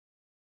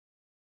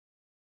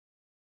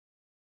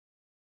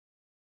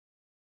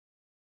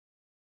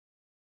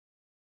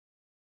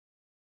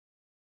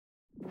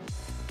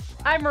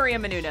I'm Maria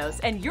Menounos,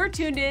 and you're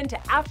tuned in to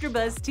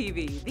AfterBuzz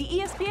TV, the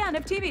ESPN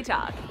of TV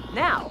talk.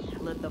 Now,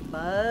 let the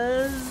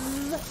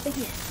buzz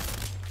begin.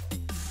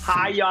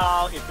 Hi,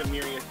 y'all. It's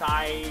Amiri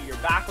Asai. You're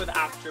back with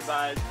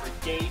AfterBuzz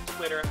for Gay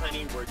Twitter,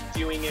 honey. We're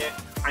doing it.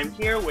 I'm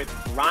here with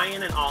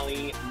Brian and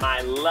Ollie,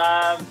 my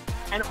love,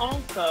 and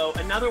also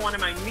another one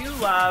of my new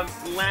loves,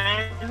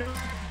 Glenn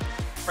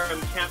from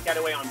Camp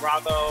Getaway on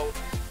Bravo.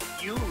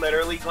 You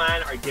literally,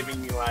 Glenn, are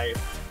giving me life.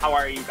 How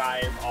are you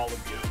guys, all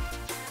of you?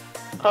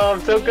 Oh,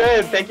 I'm so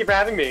good. Thank you for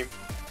having me.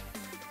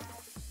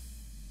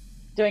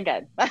 Doing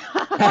good. No,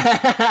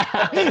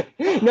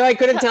 I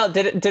couldn't tell.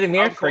 Did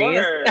Amir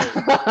freeze?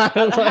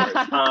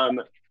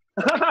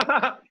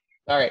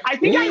 All right. I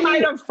think I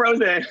might have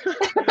frozen.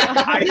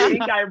 I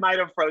think I might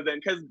have frozen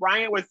because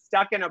Bryant was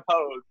stuck in a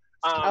pose.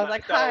 I was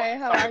like, hi,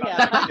 how are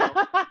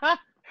you?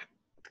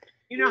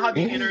 You know how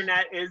the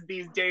internet is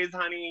these days,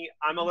 honey.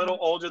 I'm a little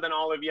older than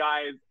all of you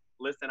guys.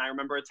 Listen, I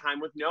remember a time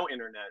with no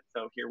internet,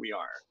 so here we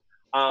are.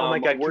 Oh my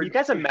God, can you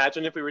guys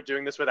imagine if we were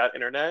doing this without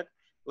internet?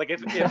 Like if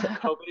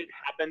COVID had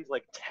happened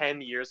like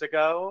 10 years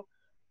ago,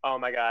 oh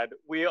my God,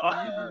 we would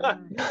have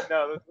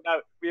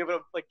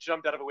like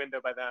jumped out of a window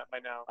by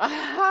now.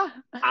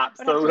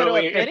 Absolutely. Go to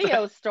a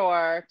video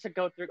store to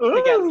go through. Ooh,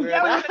 to get through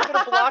yeah, that. we go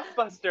to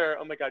Blockbuster.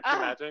 Oh my God, can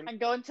you imagine? And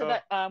go into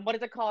the what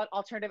is it called,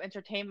 alternative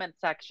entertainment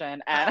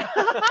section, and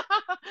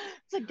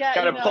to get.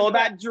 Gotta pull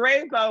that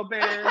drape open.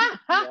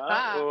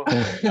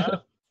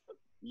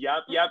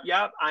 Yep.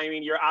 I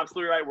mean, you're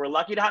absolutely right. We're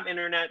lucky to have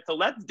internet. So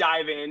let's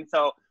dive in.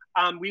 So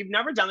we've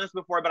never done this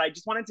before, but I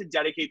just wanted to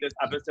dedicate this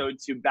episode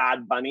to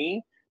Bad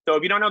Bunny. So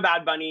if you don't know,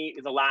 Bad Bunny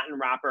is a Latin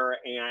rapper,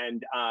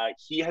 and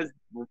he has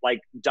like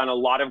done a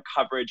lot of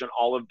coverage on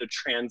all of the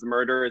trans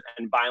murders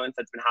and violence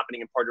that's been happening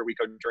in Puerto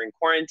Rico during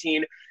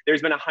quarantine.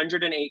 There's been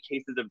 108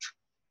 cases of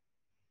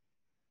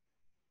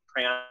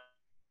trans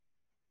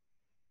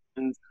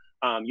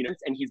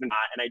and he's been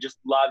and I just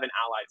love an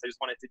ally. So I just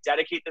wanted to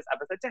dedicate this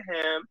episode to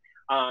him.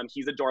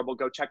 He's adorable.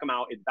 Go check him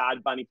out. It's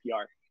Bad Bunny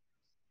PR.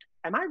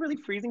 Am I really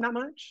freezing that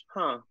much?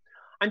 Huh.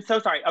 I'm so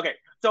sorry. Okay.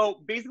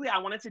 So basically I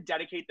wanted to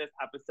dedicate this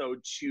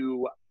episode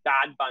to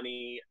Bad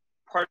Bunny,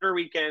 Puerto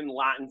Rican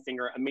Latin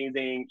singer,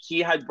 amazing. He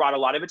has brought a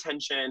lot of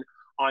attention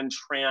on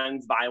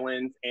trans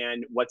violence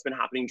and what's been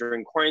happening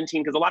during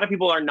quarantine, because a lot of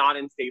people are not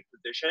in safe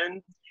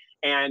positions.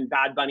 And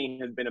Bad Bunny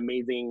has been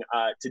amazing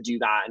to do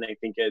that. And I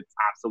think it's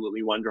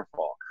absolutely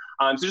wonderful.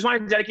 So just wanted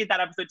to dedicate that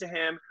episode to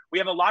him. We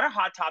have a lot of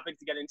hot topics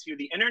to get into.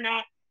 The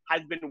internet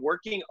has been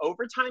working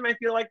overtime, I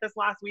feel like, this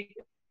last week.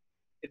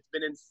 It's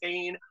been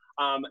insane.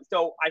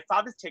 So I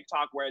saw this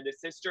TikTok where the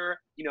sister,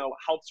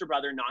 helps her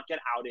brother not get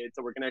outed.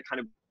 So we're going to kind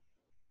of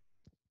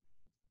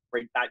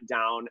break that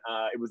down.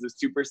 It was a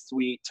super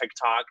sweet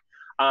TikTok.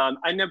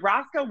 A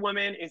Nebraska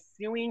woman is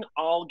suing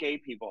all gay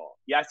people.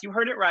 Yes, you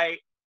heard it right.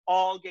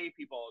 All gay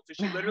people. So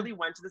she literally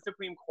went to the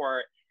Supreme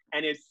Court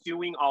and is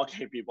suing all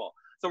gay people.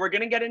 So we're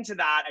going to get into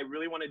that. I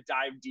really want to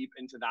dive deep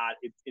into that.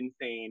 It's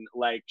insane.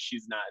 Like,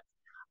 she's nuts.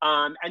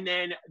 And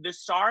then the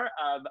star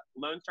of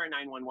Lone Star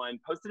 911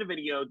 posted a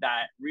video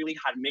that really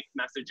had mixed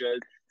messages.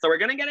 So we're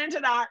going to get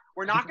into that.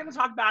 We're not going to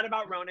talk bad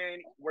about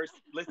Ronan.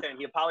 Listen,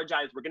 he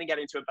apologized. We're going to get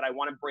into it, but I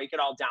want to break it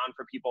all down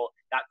for people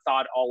that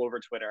saw it all over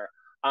Twitter.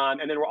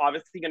 And then we're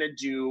obviously going to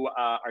do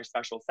our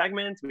special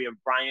segments. We have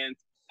Brian's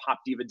Pop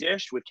Diva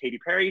Dish with Katy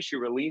Perry. She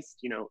released,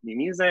 new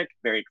music,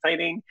 very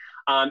exciting.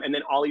 And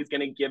then Ollie's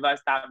gonna give us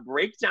that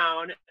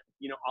breakdown.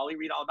 Ollie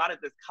read all about it.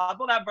 This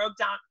couple that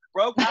broke up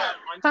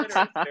on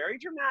Twitter. It's very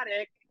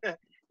dramatic.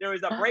 There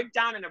was a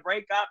breakdown and a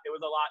breakup. It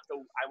was a lot.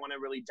 So I want to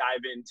really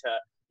dive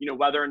into,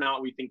 whether or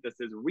not we think this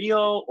is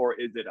real or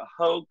is it a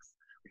hoax.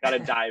 We got to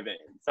dive in.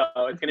 So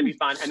it's gonna be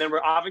fun. And then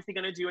we're obviously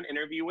gonna do an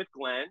interview with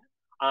Glenn.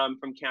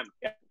 From Camp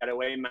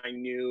Getaway, my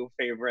new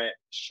favorite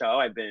show.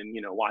 I've been,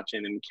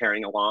 watching and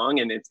carrying along,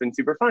 and it's been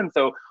super fun.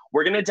 So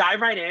we're gonna dive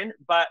right in.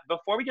 But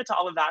before we get to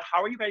all of that,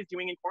 how are you guys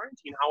doing in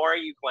quarantine? How are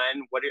you,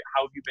 Glenn?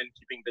 How have you been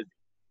keeping busy?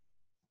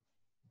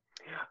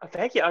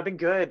 Thank you. I've been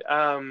good.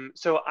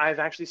 So I've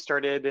actually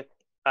started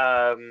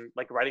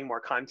writing more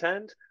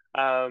content.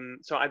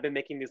 So I've been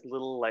making these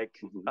little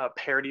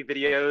parody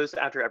videos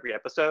after every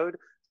episode.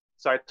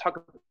 So I talk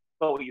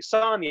about what you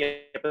saw in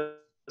the episode,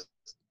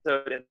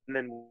 and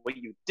then what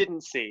you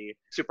didn't see,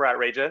 super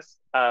outrageous.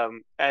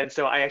 And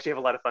so I actually have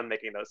a lot of fun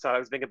making those. So I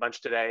was making a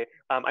bunch today.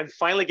 I'm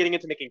finally getting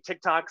into making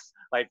TikToks,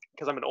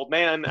 because I'm an old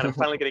man and I'm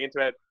finally getting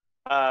into it.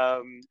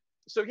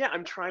 So yeah,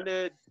 I'm trying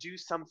to do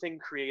something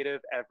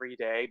creative every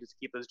day just to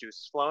keep those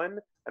juices flowing.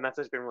 And that's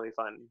just been really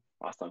fun.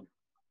 Awesome.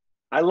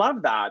 I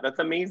love that. That's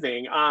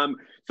amazing.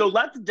 So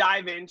let's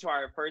dive into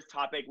our first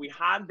topic. We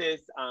had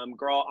this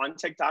girl on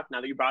TikTok, now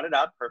that you brought it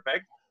up,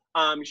 perfect.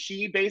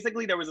 She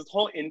basically, there was this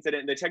whole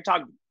incident. The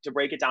TikTok, to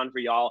break it down for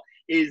y'all,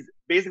 is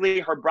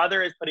basically her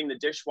brother is putting the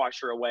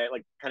dishwasher away,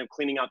 kind of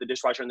cleaning out the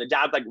dishwasher, and the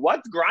dad's like,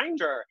 "What's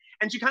Grinder?"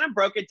 And she kind of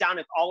broke it down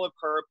as all of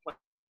her playing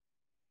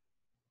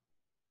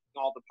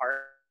all the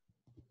parts.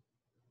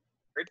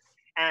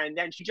 And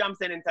then she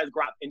jumps in and says,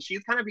 "Grab," and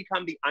she's kind of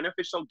become the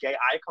unofficial gay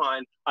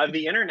icon of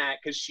the internet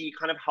because she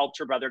kind of helped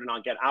her brother to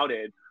not get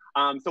outed.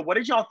 So what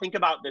did y'all think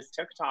about this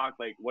TikTok?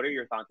 Like, what are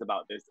your thoughts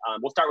about this?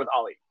 We'll start with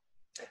Ollie.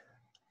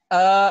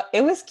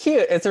 It was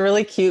cute. It's a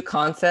really cute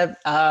concept.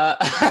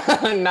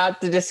 Not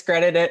to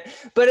discredit it,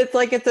 but it's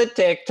a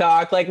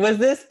TikTok. Like, was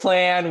this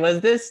planned? Was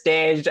this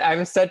staged?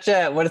 I'm such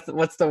a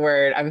what's the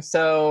word? I'm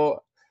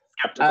so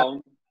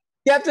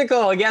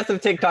skeptical, yes, of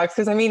TikToks,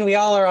 because I mean, we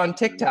all are on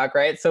TikTok,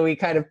 right? So we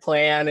kind of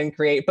plan and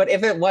create. But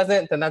if it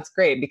wasn't, then that's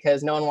great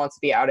because no one wants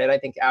to be outed. I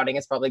think outing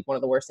is probably one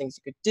of the worst things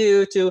you could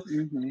do to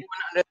anyone under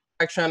the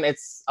spectrum.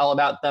 It's all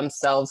about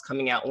themselves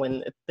coming out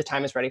when the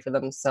time is ready for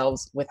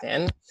themselves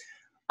within.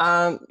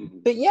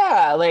 But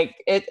yeah, like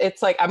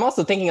it's like I'm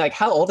also thinking like,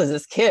 how old is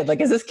this kid? Like,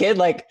 is this kid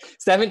like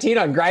 17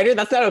 on Grindr?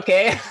 That's not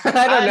okay.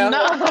 I don't know.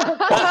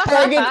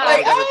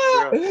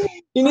 Like,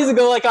 you need to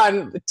go like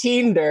on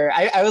Tinder.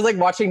 I was like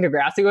watching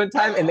Nebraska one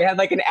time, and they had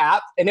like an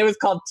app, and it was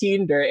called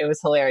Tinder. It was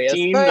hilarious.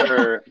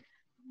 Tinder.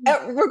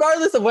 But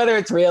regardless of whether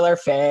it's real or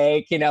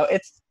fake, you know,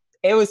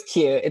 it was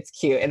cute. It's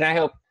cute, and I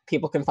hope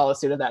people can follow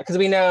suit of that because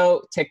we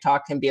know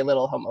TikTok can be a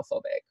little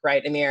homophobic,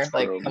 right, Amir? True,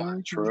 like, come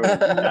on. True.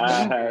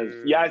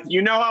 Yes,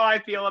 you know how I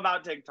feel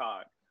about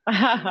TikTok.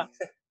 I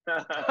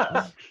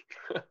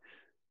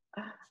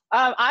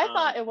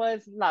thought it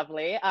was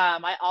lovely.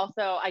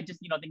 I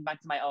just think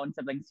back to my own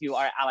siblings who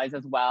are allies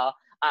as well.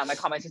 I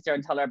call my sister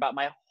and tell her about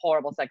my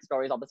horrible sex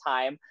stories all the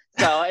time.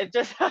 So it's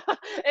just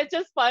it's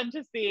just fun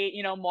to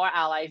see, more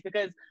allies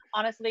because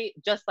honestly,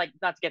 just like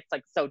not to get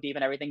like so deep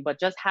and everything, but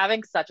just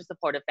having such a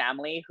supportive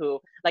family who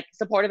like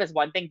supportive is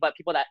one thing, but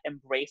people that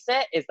embrace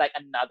it is like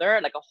another,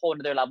 like a whole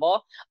another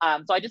level.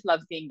 So I just love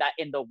seeing that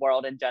in the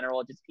world in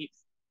general, just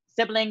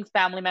siblings,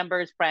 family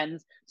members,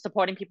 friends,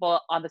 supporting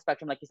people on the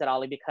spectrum, like you said,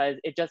 Ollie, because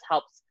it just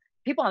helps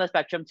people on the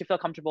spectrum to feel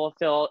comfortable,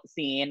 feel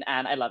seen,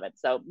 and I love it.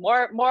 So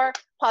more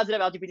positive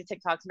LGBT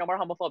TikToks, no more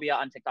homophobia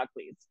on TikTok,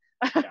 please.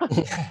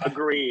 Yeah.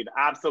 Agreed,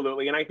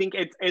 absolutely. And I think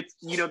it's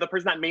the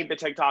person that made the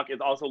TikTok is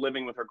also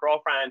living with her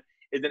girlfriend,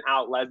 is an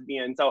out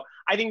lesbian. So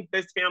I think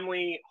this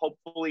family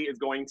hopefully is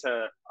going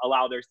to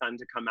allow their son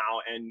to come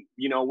out, and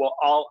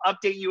I'll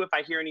update you if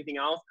I hear anything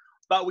else.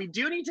 But we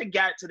do need to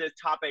get to this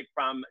topic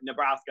from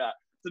Nebraska.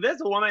 So this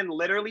woman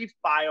literally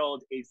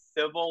filed a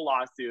civil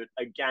lawsuit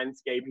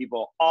against gay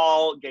people,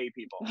 all gay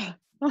people.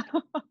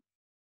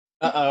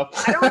 Uh-oh.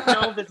 I don't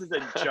know if this is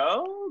a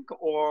joke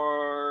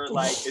or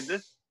like, is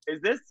this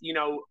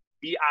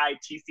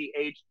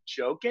BITCH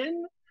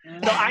joking?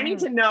 So I need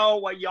to know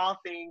what y'all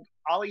think.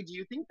 Ollie, do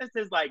you think this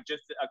is like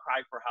just a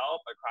cry for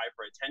help, a cry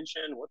for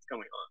attention? What's going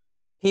on?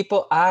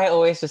 I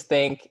always just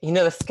think,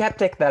 the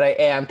skeptic that I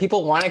am,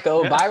 people want to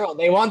go viral.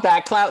 They want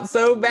that clout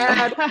so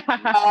bad.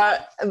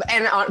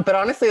 But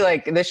honestly,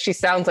 like she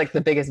sounds like the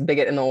biggest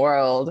bigot in the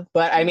world.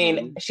 But I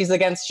mean, she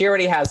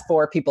already has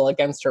 4 people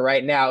against her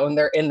right now, and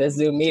they're in the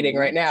Zoom meeting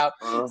right now.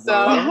 So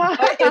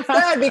it's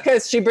sad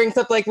because she brings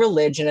up like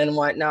religion and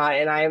whatnot.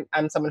 And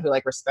I'm someone who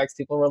like respects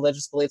people's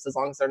religious beliefs as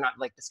long as they're not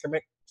like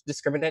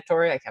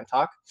discriminatory. I can't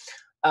talk.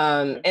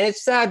 And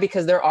it's sad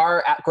because there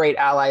are great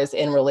allies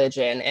in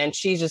religion, and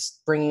she's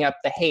just bringing up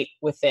the hate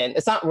within.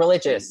 It's not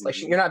religious.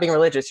 Like you're not being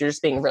religious. You're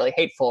just being really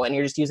hateful, and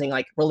you're just using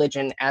like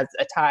religion as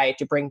a tie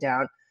to bring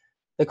down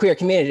the queer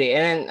community.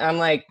 And I'm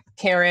like,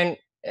 Karen,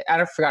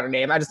 I forgot her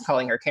name. I'm just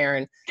calling her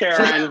Karen.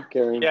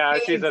 Karen. Yeah,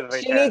 she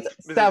needs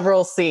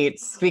several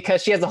seats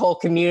because she has a whole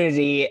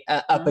community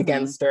up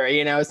against her.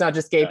 It's not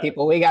just gay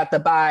people. We got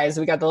the bis,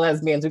 we got the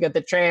lesbians, we got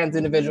the trans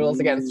individuals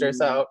against her.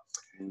 So.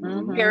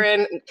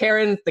 The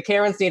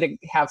Karens need to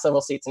have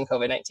several seats in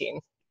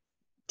COVID-19.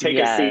 Take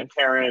a seat,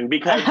 Karen,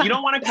 because you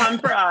don't want to come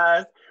for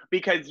us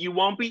because you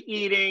won't be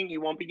eating, you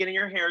won't be getting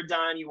your hair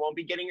done, you won't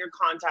be getting your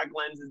contact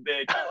lenses,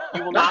 bitch.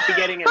 You will not be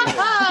getting anything.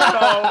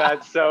 So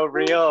that's so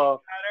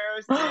real.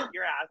 Better sit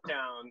your ass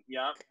down.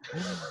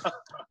 Yep.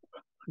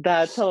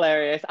 That's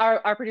hilarious.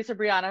 Our producer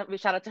Brianna, we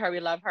shout out to her. We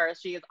love her.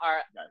 She is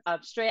our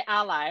straight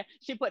ally.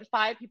 She put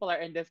 5 people are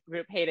in this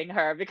group hating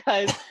her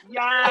because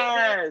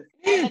yes,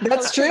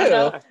 that's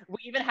true. We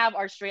even have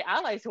our straight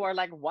allies who are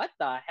like, "What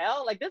the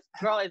hell? Like this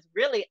girl is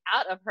really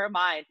out of her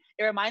mind."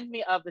 It reminds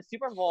me of the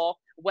Super Bowl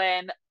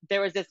when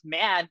there was this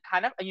man,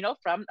 kind of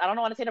from I don't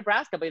want to say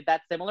Nebraska, but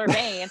that similar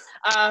vein.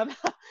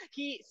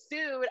 He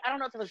sued. I don't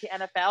know if it was the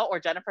NFL or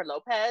Jennifer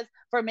Lopez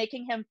for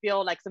making him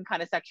feel like some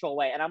kind of sexual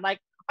way, and I'm like,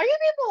 are you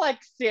people like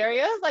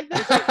serious? Like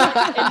this is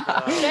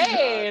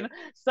insane.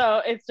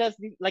 So it's just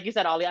like you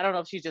said, Ollie. I don't know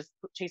if she's just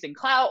chasing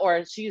clout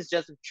or she's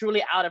just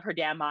truly out of her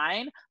damn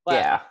mind. But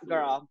yeah,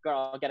 girl,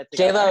 get it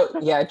together.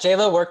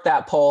 J-Lo worked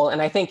that poll,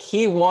 and I think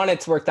he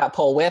wanted to work that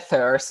poll with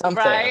her or something.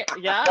 Right?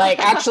 Yeah. Like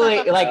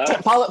actually,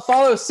 like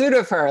follow suit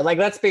of her. Like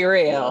let's be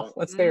real. Yeah.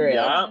 Let's be real.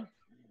 Yeah.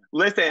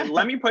 Listen,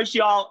 let me push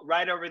y'all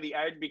right over the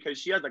edge because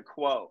she has a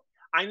quote.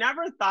 I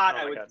never thought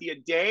I would see a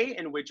day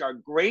in which our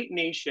great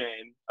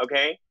nation,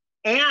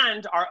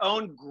 and our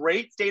own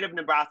great state of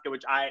Nebraska,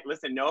 which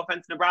no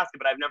offense to Nebraska,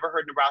 but I've never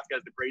heard Nebraska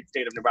as the great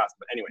state of Nebraska.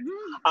 But anyway,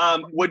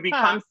 would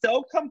become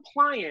so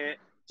compliant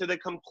to the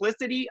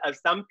complicity of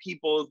some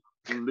people's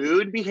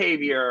lewd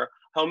behavior.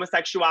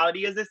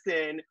 Homosexuality is a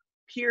sin,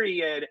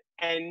 period,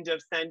 end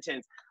of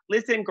sentence.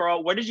 Listen,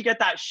 girl, where did you get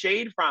that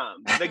shade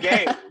from? The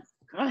gays.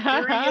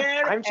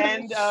 Period.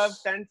 End of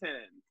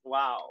sentence.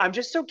 Wow. I'm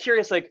just so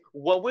curious, like,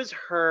 what was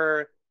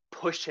her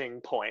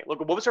pushing point? Like,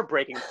 what was her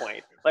breaking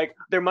point? Like,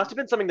 there must have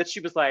been something that she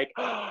was like,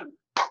 oh,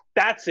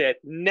 that's it.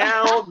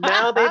 Now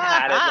they've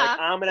had it. Like,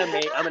 I'm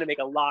gonna make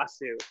a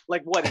lawsuit.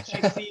 Like, what did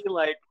she see?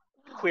 Like,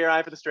 Queer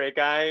Eye for the Straight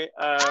Guy.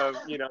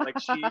 You know, like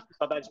she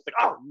saw that and she's like,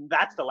 oh,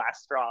 that's the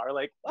last straw. Or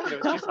like, you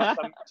know, she saw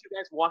two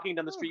guys walking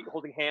down the street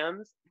holding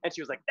hands, and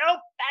she was like, nope,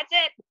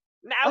 that's it.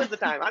 Now is the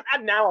time.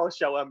 Now I'll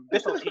show him.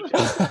 This will teach him.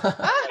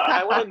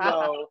 I want to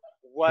know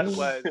what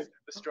was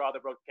the straw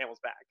that broke the camel's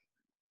back.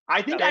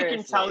 I think I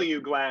can tell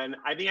you, Glenn.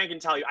 I think I can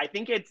tell you. I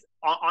think it's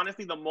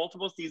honestly the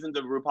multiple seasons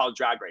of RuPaul's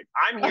Drag Race.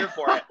 I'm here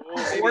for it.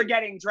 We're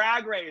getting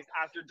drag race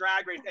after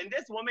drag race, and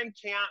this woman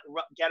can't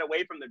get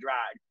away from the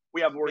drag.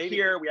 We have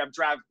Here. We have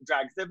drag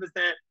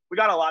Magnificent. We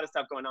got a lot of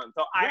stuff going on.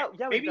 So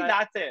maybe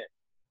that's it.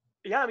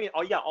 Yeah, I mean,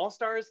 All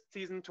Stars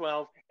season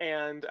 12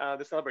 and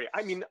The Celebrity.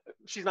 I mean,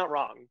 she's not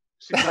wrong.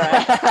 She's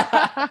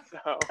right.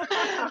 So.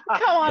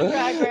 Come on,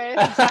 Drag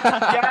Race.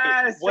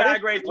 Yes,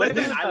 Drag Race.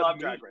 Listen, I love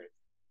Drag Race.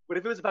 What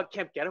if it was about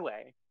Camp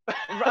Getaway?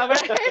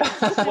 What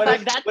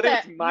if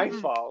it's my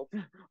fault?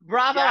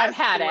 Bravo, yes, I've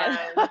had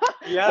it.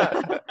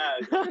 Yeah,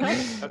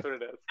 that's what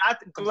it is.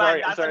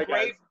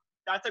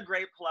 That's a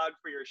great plug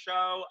for your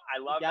show. I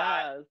love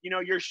that. You know,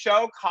 your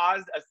show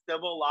caused a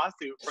civil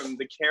lawsuit from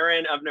the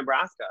Karen of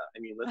Nebraska. I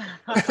mean,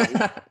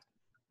 listen.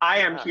 I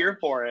am here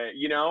for it,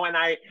 you know, and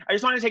I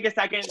just want to take a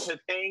second to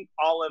thank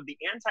all of the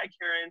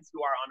anti-Karens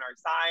who are on our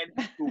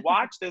side, who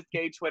watch this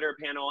gay Twitter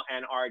panel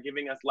and are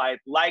giving us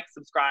like,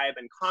 subscribe,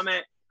 and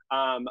comment.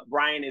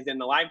 Brian is in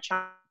the live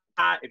chat.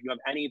 If you have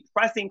any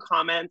pressing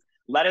comments,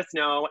 let us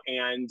know.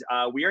 And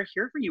we are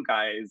here for you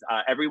guys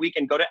every week.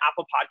 And go to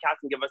Apple Podcasts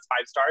and give us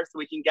 5 stars so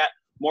we can get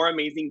more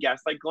amazing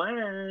guests like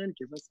Glenn.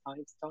 Give us 5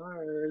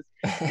 stars.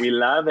 We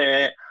love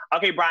it.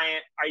 Okay, Brian,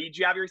 do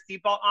you have your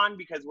seatbelt on?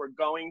 Because we're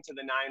going to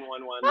the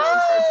 911 Lone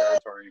Star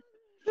territory.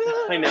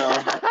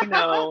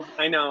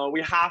 I know.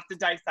 We have to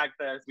dissect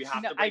this. We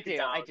have to break it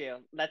down. I do.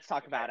 Let's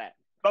talk about it.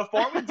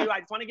 Before we do, I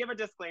just want to give a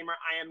disclaimer.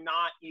 I am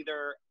not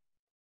either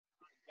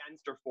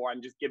against or for.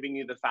 I'm just giving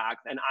you the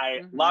facts. And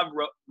I love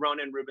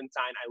Ronan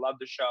Rubinstein. I love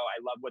the show. I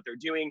love what they're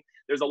doing.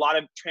 There's a lot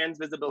of trans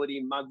visibility,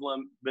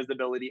 Muslim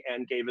visibility,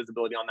 and gay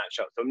visibility on that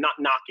show. So I'm not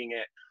knocking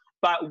it.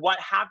 But what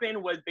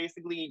happened was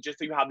basically, just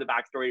so you have the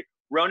backstory,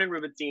 Ronan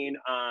Rubinstein,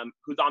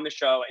 who's on the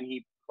show, and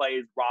he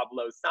plays Rob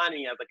Lowe's son, and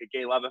he has like a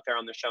gay love affair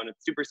on the show, and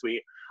it's super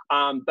sweet.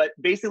 But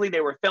basically they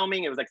were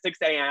filming, it was like 6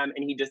 a.m.,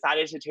 and he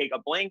decided to take a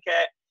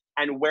blanket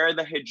and wear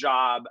the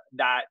hijab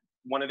that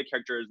one of the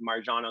characters,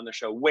 Marjan on the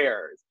show,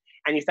 wears.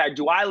 And he said,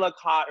 do I look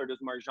hot or does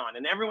Marjan?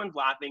 And everyone's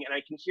laughing, and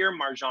I can hear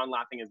Marjan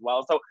laughing as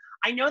well. So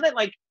I know that,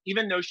 like,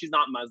 even though she's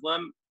not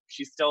Muslim,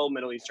 she's still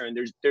Middle Eastern.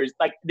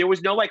 There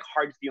was no like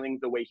hard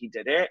feelings the way he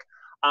did it.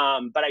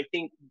 But I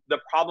think the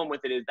problem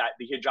with it is that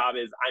the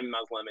hijab is, I'm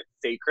Muslim, it's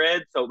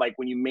sacred. So like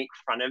when you make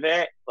fun of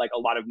it, like a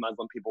lot of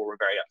Muslim people were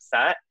very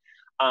upset.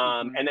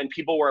 And then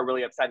people were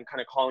really upset and kind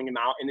of calling him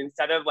out. And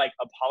instead of like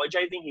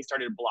apologizing, he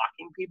started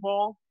blocking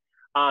people.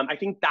 I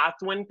think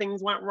that's when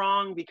things went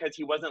wrong, because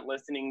he wasn't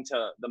listening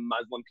to the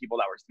Muslim people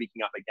that were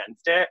speaking up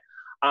against it.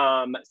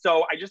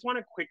 So I just want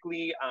to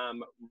quickly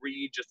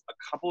read just a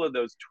couple of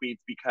those tweets,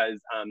 because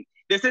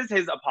this is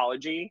his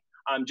apology.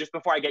 Just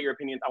before I get your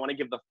opinions, I want to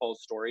give the full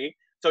story.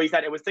 So he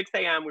said, it was 6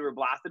 a.m. We were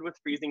blasted with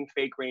freezing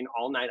fake rain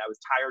all night. I was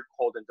tired,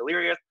 cold, and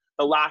delirious.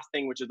 The last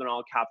thing, which is in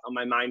all caps on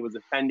my mind, was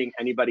offending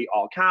anybody,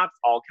 all caps,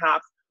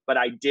 but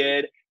I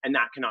did, and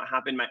that cannot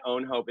happen. My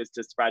own hope is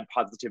to spread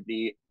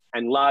positivity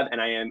and love, and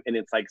I am, and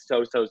it's like,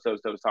 so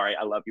sorry.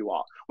 I love you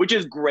all, which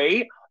is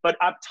great. But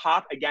up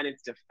top, again,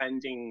 it's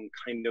defending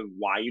kind of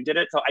why you did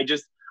it. So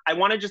I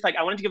wanted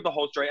to give the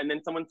whole story. And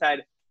then someone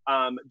said,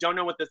 don't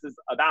know what this is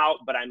about,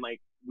 but I'm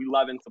like, we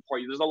love and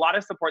support you. There's a lot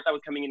of support that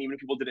was coming in, even if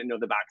people didn't know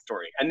the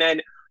backstory. And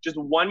then just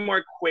one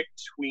more quick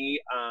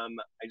tweet. I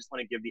just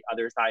want to give the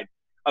other side.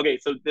 Okay,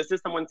 so this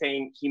is someone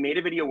saying he made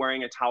a video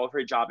wearing a towel for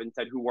a job and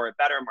said who wore it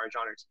better,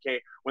 Marjan or TK.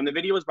 When the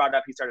video was brought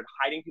up, he started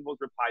hiding people's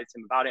replies to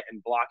him about it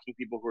and blocking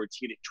people who were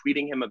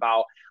tweeting him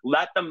about,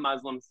 let the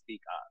Muslims speak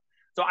up.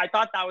 So I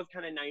thought that was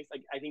kind of nice.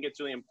 Like, I think it's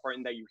really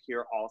important that you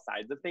hear all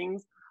sides of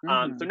things. So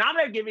now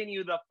that I've given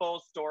you the full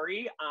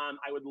story,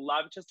 I would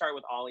love to start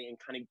with Ollie and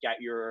kind of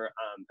get your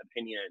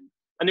opinion.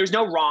 And there's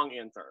no wrong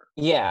answer.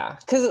 Yeah,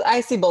 because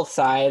I see both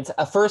sides.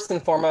 First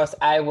and foremost,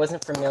 I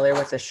wasn't familiar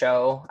with the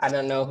show. I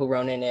don't know who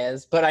Ronan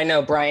is, but I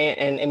know Bryant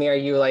and Emmy,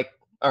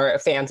 are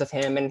fans of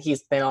him, and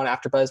he's been on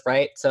AfterBuzz,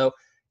 right? So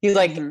he's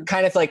like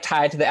kind of like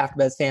tied to the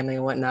AfterBuzz family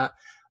and whatnot.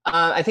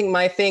 I think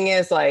my thing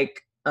is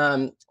like,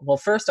 well,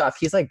 first off,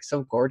 he's like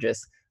so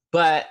gorgeous,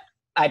 but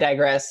I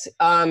digress.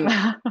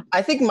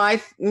 I think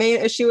my main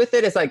issue with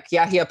it is like,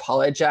 yeah, he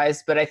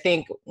apologized, but I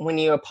think when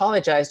you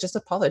apologize, just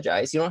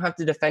apologize. You don't have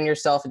to defend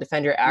yourself and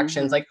defend your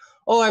actions. Like,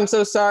 oh, I'm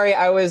so sorry.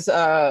 I was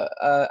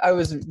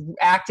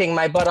acting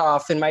my butt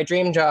off in my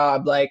dream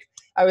job. Like,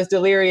 I was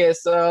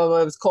delirious. So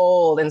it was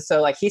cold. And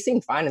so like, he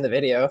seemed fine in the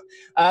video.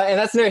 And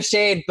that's no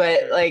shade,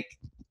 but like,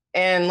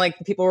 and like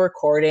people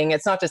recording,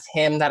 it's not just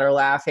him that are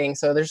laughing.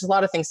 So there's a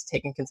lot of things to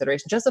take in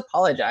consideration. Just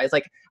apologize.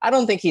 Like, I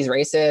don't think he's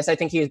racist. I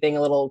think he was being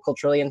a little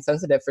culturally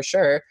insensitive for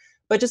sure,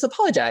 but just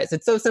apologize.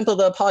 It's so simple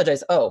to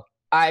apologize. Oh,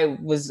 that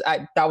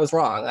was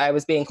wrong. I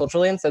was being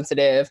culturally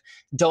insensitive.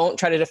 Don't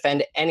try to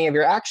defend any of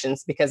your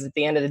actions, because at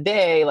the end of the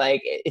day,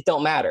 like, it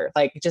don't matter.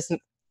 Like, just,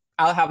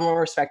 I'll have more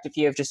respect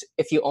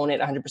if you own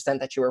it 100%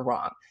 that you were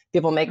wrong.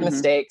 People make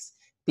mistakes.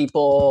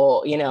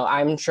 People, you know,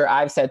 I'm sure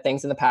I've said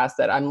things in the past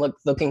that I'm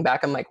looking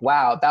back, I'm like,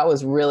 wow, that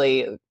was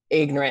really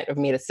ignorant of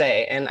me to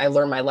say. And I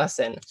learned my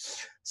lesson.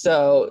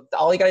 So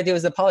all you got to do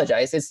is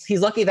apologize.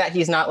 He's lucky that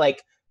he's not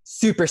like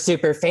super,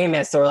 super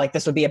famous, or like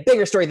this would be a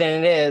bigger story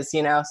than it is,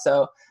 you know?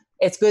 So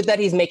it's good that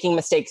he's making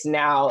mistakes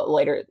now,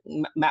 later,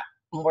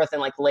 more than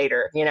like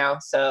later, you know?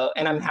 So,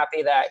 and I'm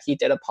happy that he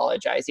did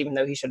apologize, even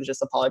though he should have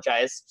just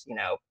apologized, you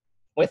know,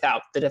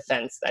 without the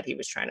defense that he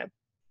was trying to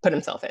put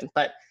himself in.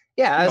 But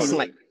yeah, that's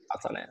my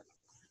thoughts on it.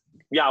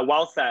 Yeah,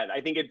 well said.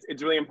 I think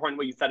it's really important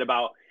what you said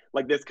about,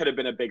 like, this could have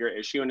been a bigger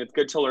issue, and it's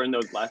good to learn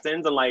those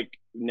lessons, and like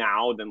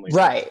now than later.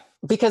 Right.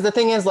 Because the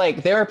thing is,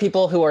 like, there are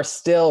people who are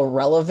still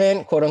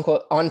relevant, quote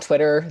unquote, on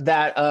Twitter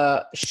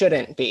that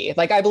shouldn't be.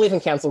 Like, I believe in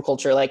cancel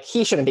culture. Like,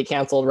 he shouldn't be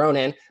canceled,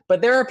 Ronan.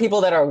 But there are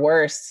people that are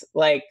worse,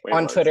 like,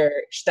 on Twitter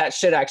that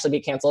should actually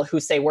be canceled, who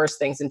say worse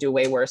things and do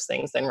way worse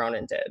things than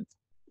Ronan did.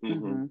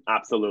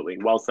 Absolutely.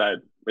 Well said.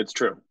 It's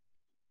true.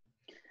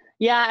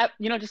 Yeah,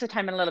 you know, just to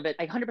chime in a little bit,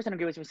 I 100%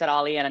 agree with what you said,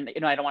 Ollie, and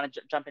you know, I don't want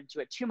to jump into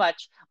it too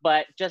much,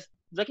 but just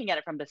looking at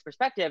it from this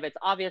perspective, it's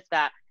obvious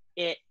that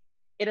it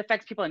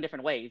affects people in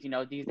different ways, you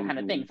know, these kind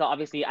of things. So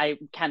obviously I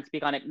can't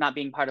speak on it not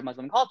being part of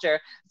Muslim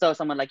culture. So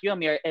someone like you,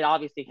 Amir, it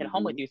obviously hit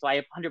home with you. So I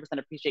 100%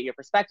 appreciate your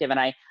perspective. And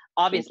I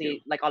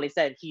obviously, like Ollie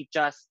said, he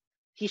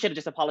should have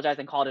just apologized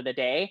and called it a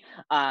day.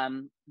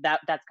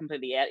 That's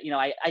completely it. You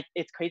know,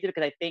 it's crazy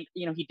because I think,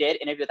 you know, he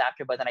did interview with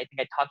AfterBuzz, and I think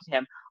I talked to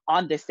him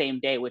on this same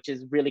day, which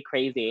is really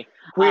crazy.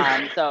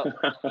 So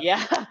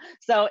yeah,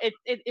 so it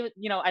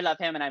you know, I love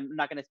him, and I'm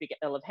not going to speak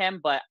ill of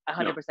him, but I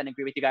 100%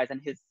 agree with you guys.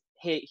 And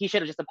he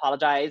should have just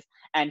apologized,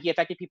 and he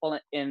affected people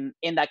in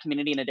that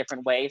community in a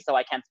different way. So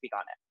I can't speak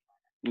on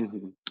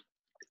it.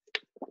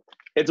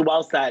 It's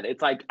well said.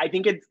 It's like, I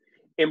think it's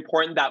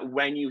important that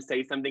when you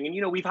say something, and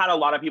you know, we've had a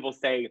lot of people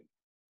say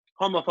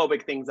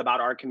homophobic things about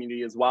our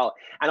community as well.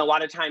 And a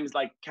lot of times,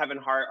 like, Kevin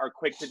Hart are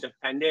quick to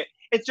defend it.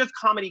 It's just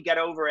comedy, get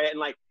over it. And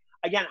like,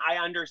 again, I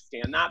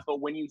understand that, but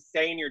when you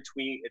say in your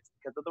tweet, it's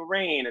because of the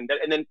rain. And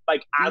then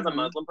like, as a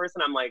Muslim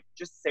person, I'm like,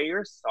 just say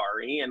you're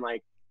sorry. And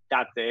like,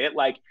 that's it.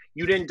 Like,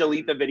 you didn't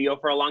delete the video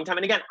for a long time.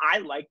 And again, I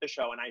like the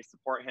show and I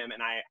support him.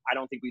 And I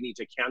don't think we need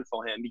to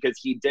cancel him because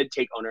he did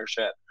take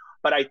ownership.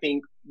 But I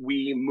think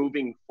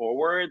moving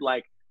forward,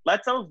 like,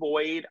 let's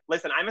avoid,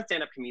 listen, I'm a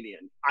stand-up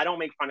comedian. I don't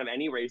make fun of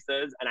any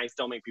races and I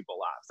still make people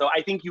laugh. So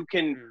I think you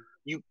can,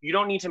 you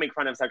don't need to make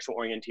fun of sexual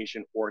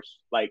orientation or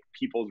like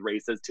people's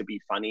races to be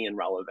funny and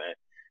relevant.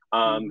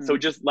 So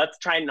just, let's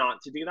try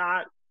not to do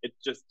that.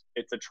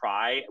 It's a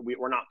try.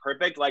 We're not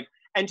perfect. Like,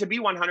 and to be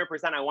 100%,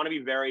 I want to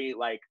be very,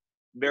 like,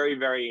 very,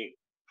 very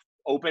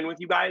open with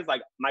you guys.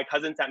 Like, my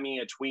cousin sent me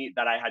a tweet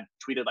that I had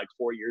tweeted like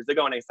 4 years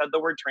ago, and I said the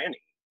word tranny.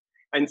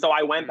 And so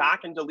I went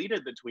back and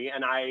deleted the tweet,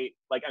 and I'm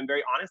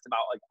very honest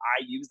about, like,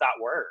 I use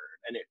that word,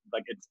 and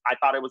I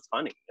thought it was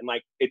funny, and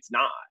like, it's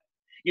not,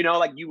 you know,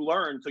 like, you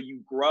learn, so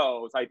you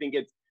grow. So I think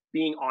it's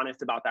being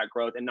honest about that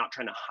growth and not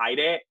trying to hide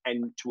it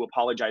and to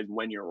apologize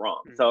when you're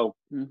wrong. So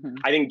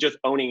I think just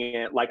owning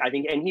it, like, I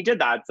think, and he did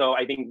that. So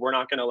I think we're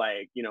not going to,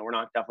 like, you know, we're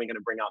not definitely going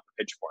to bring out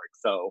the pitchfork.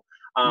 So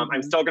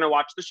I'm still going to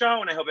watch the show,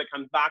 and I hope it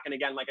comes back. And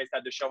again, like I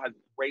said, the show has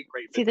great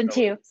season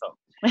 2. So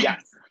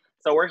yes,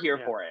 so we're here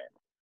for it.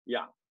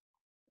 Yeah.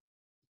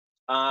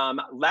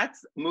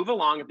 Let's move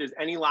along. If there's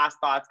any last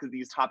thoughts, because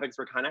these topics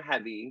were kind of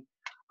heavy.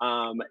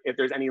 If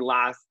there's any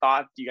last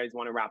thoughts, do you guys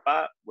want to wrap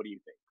up? What do you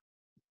think?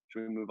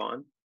 Should we move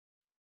on?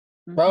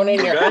 Ronan,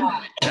 you're good.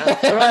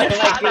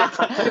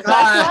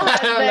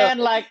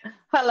 Like,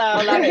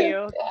 hello, love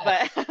you.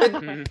 But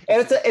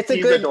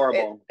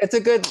it's a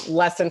good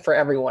lesson for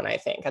everyone, I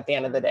think, at the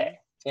end of the day.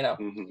 You know?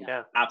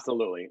 Yeah,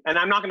 absolutely. And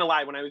I'm not gonna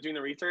lie, when I was doing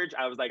the research,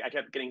 I was like, I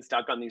kept getting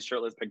stuck on these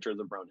shirtless pictures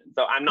of Ronan.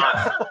 So I'm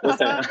not,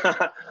 listen,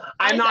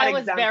 I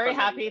was very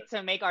happy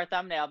to make our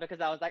thumbnail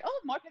because I was like, oh,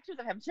 more pictures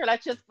of him. Sure,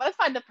 let's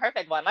find the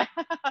perfect one.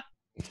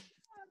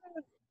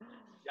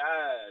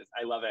 Yes,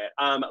 I love it.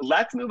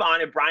 Let's move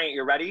on. If Bryant,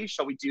 you're ready,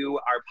 shall we do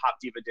our Pop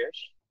Diva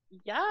Dish?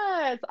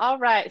 Yes, all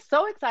right.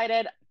 So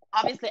excited.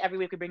 Obviously, every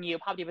week we bring you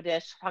Pop Diva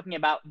Dish, talking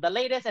about the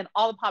latest and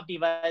all the pop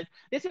divas.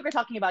 This week we're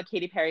talking about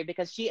Katy Perry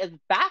because she is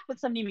back with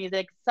some new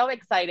music. So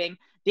exciting.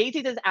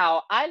 Daises is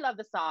out. I love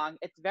the song.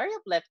 It's very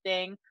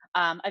uplifting.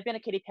 I've been a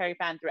Katy Perry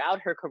fan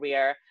throughout her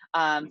career.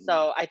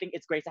 So I think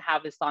it's great to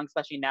have this song,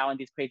 especially now in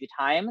these crazy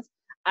times.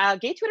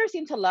 Gay Twitter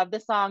seemed to love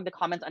this song. The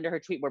comments under her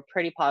tweet were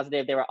pretty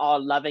positive. They were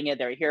all loving it.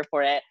 They were here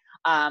for it.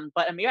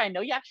 But Amir, I know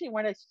you actually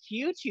weren't a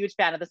huge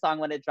fan of the song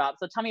when it dropped.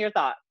 So tell me your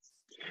thoughts.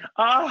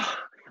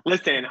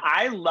 Listen,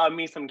 I love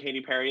me some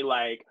Katy Perry,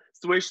 like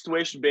swish,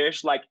 swish,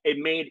 bish. Like, it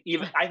made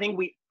even, I think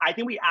we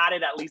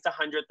added at least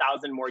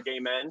 100,000 more gay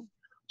men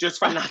just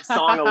from that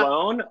song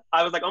alone.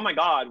 I was like, oh my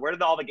God, where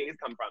did all the gays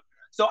come from?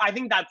 So I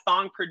think that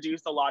song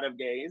produced a lot of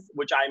gays,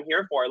 which I'm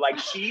here for. Like,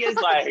 she is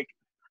like,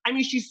 I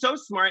mean, she's so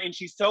smart and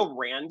she's so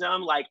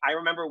random. Like, I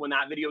remember when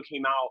that video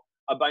came out,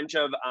 a bunch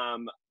of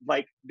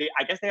like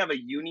I guess they have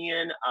a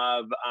union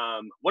of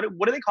what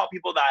do they call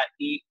people that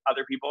eat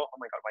other people? Oh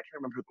my God, I can't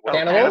remember who the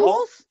word.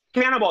 Cannibals?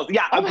 Cannibals,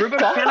 yeah. Oh a group of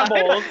God.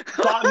 cannibals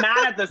got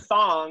mad at the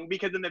song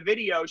because in the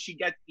video she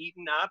gets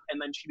eaten up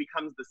and then she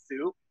becomes the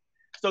soup.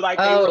 So like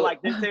they were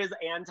like, this is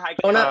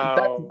Bon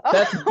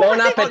that's Bon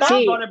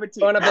Appetit. Bon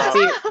Appetit. Bon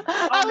Appetit.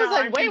 I was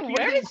like, I'm wait, confusing.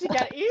 where did she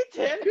get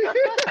eaten?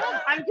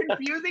 I'm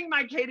confusing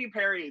my Katy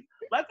Perry.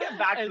 Let's get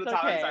back to It's the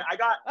topic. okay. I'm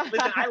sorry.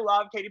 Listen, I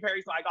love Katy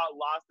Perry, so I got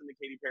lost in the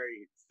Katy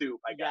Perry soup,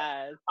 I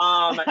guess.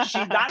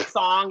 Yes. That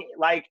song,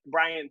 like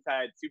Brian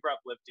said, super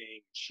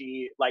uplifting.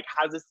 She like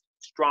has this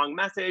strong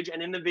message,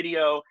 and in the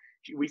video,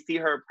 we see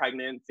her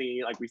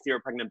pregnancy, like we see her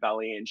pregnant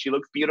belly, and she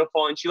looks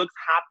beautiful and she looks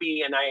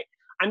happy, and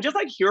I'm just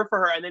like here for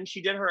her. And then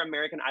she did her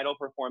American Idol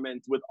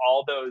performance with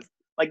all those,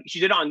 like she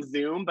did it on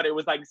Zoom, but it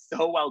was like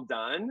so well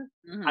done.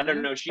 I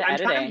don't know. I'm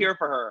kind of here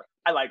for her.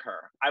 I like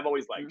her. I've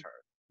always liked her.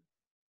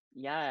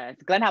 Yes.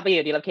 Glenn, how about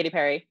you? Do you love Katy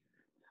Perry?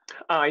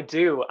 I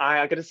do.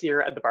 I got to see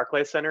her at the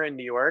Barclays Center in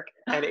New York,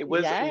 and it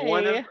was Yay.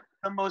 one of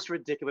the most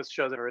ridiculous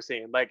shows I've ever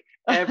seen. Like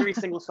every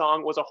single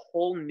song was a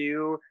whole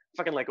new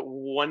fucking like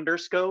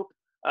wonderscope.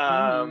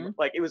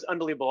 Like it was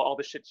unbelievable, all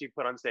the shit she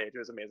put on stage. It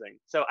was amazing.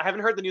 So I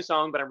haven't heard the new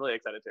song, but I'm really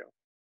excited to.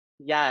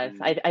 Yes,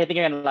 I think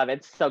you're gonna love it.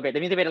 It's so great. The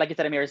music video, like you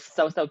said, Amir, is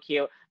so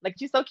cute. Like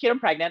she's so cute and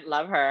pregnant.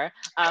 Love her.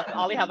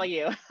 Ollie, how about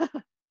you?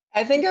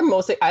 I think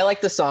I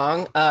like the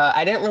song.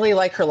 I didn't really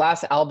like her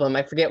last album.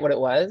 I forget what it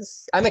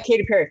was. I'm a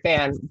Katy Perry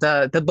fan,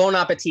 the Bon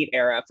Appetit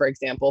era, for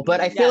example.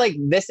 But I feel like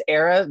this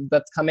era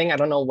that's coming, I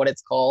don't know what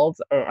it's called,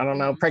 or I don't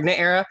know, pregnant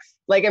era.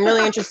 Like I'm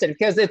really interested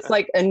because it's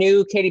like a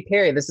new Katy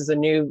Perry. This is a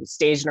new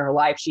stage in her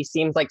life. She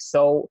seems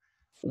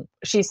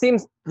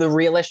the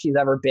realest she's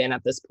ever been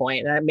at this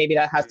point. And maybe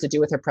that has to do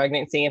with her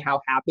pregnancy and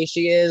how happy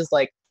she is.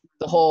 Like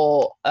the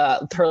whole,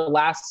 her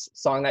last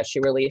song that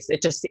she released,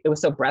 it was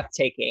so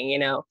breathtaking, you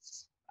know?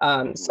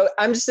 So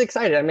I'm just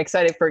excited. I'm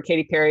excited for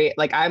Katy Perry.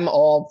 Like I'm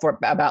all for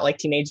about like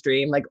Teenage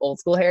Dream, like old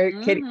school hair.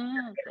 Katy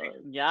Perry.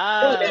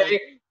 Yeah.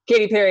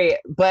 Katy Perry.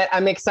 But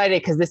I'm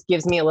excited because this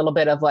gives me a little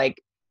bit of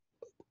like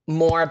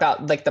more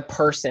about like the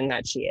person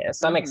that she is.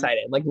 So I'm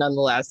excited. Like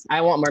nonetheless, I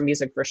want more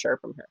music for sure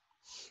from her.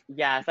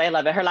 Yes, I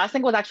love it. Her last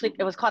single was actually,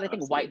 it was called, I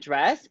think, White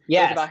Dress.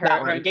 Yeah, it was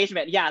about her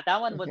engagement. Yeah, that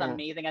one was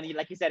amazing. And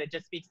like you said, it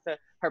just speaks to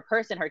her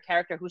person, her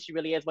character, who she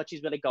really is, what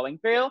she's really going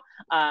through.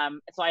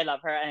 So I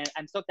love her, and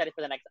I'm so excited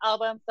for the next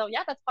album. So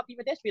yeah, that's Pop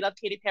Diva Dish. We love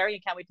Katy Perry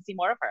and can't wait to see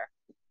more of her.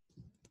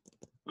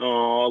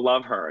 Oh,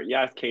 love her.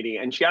 Yes, Katy.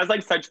 And she has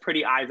like such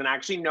pretty eyes, and I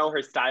actually know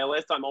her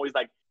stylist, so I'm always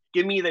like,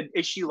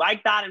 is she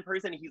like that in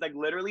person? He's like,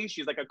 literally,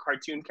 she's like a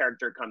cartoon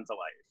character come to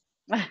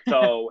life.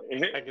 So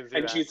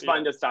and she's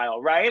fun to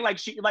style, right? Like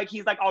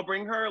he's like, I'll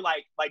bring her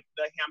like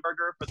the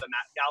hamburger for the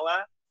Met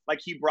Gala. Like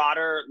he brought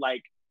her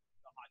like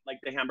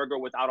the hamburger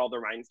without all the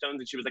rhinestones,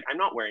 and she was like, I'm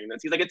not wearing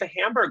this. He's like, it's a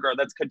hamburger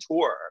that's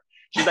couture.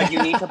 She's like,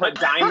 you need to put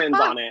diamonds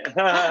on it.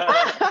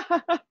 Yeah,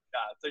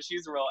 so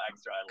she's real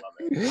extra. I love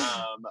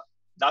it.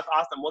 That's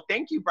awesome. Well,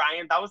 thank you,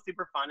 Brian. That was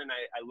super fun, and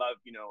I love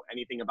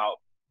anything about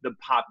the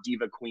pop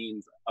diva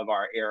queens of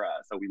our era.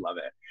 So we love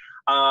it.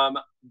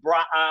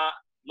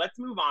 Let's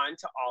move on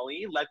to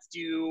Ollie. Let's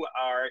do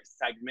our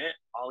segment,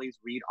 Ollie's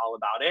Read All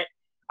About It.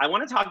 I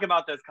want to talk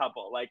about this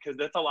couple, because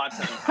there's a lot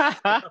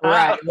to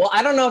Right. Well,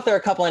 I don't know if they're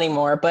a couple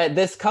anymore, but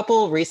this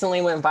couple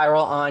recently went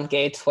viral on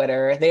gay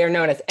Twitter. They are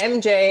known as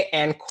MJ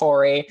and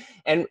Corey.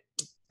 And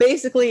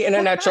basically, in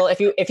a nutshell, if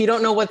you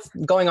don't know what's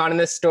going on in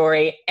this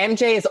story,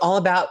 MJ is all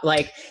about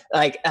like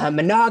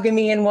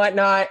monogamy and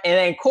whatnot, and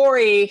then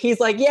Corey, he's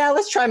like, yeah,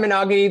 let's try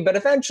monogamy, but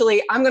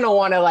eventually I'm gonna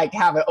want to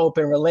have an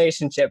open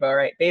relationship. All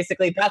right,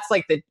 basically that's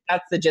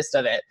the gist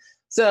of it.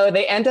 So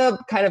they end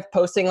up kind of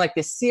posting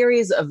this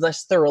series of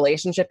their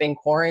relationship in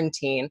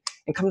quarantine,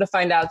 and come to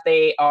find out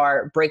they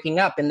are breaking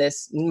up in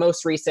this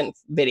most recent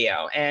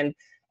video. And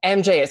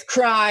MJ is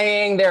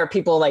crying. There are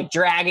people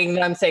dragging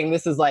them, saying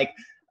this is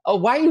oh,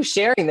 why are you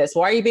sharing this?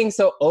 Why are you being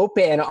so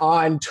open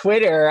on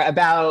Twitter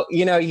about,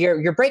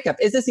 your breakup?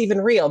 Is this even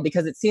real?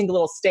 Because it seemed a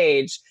little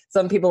staged.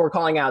 Some people were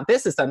calling out,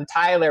 this is some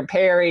Tyler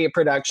Perry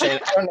production.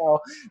 I don't know,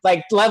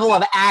 level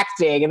of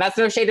acting. And that's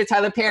no shade to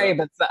Tyler Perry,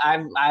 but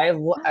I'm a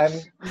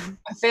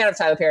fan of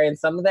Tyler Perry, and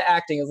some of the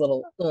acting is a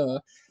little,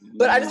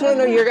 But I just want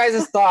to know your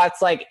guys' thoughts.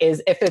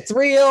 If it's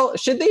real,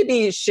 should they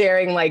be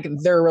sharing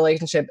their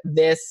relationship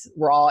this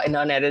raw and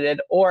unedited?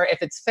 Or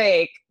if it's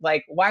fake,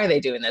 why are they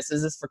doing this?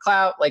 Is this for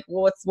clout?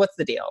 What's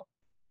the deal?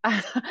 I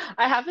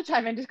have to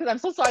chime in just because I'm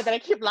so sorry that I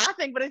keep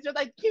laughing, but it's just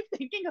I keep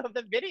thinking of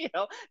the video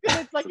because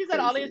it's like you said,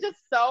 Ollie, it's just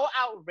so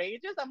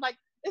outrageous. I'm like,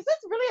 is this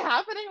really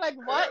happening?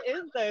 What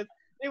is this?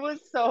 It was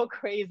so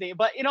crazy.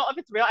 But if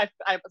it's real,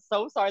 I'm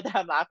so sorry that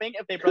I'm laughing.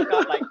 If they broke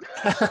up,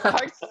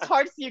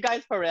 hearts to you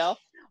guys for real.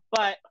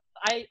 But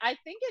I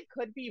think it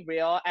could be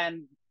real,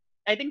 and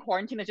I think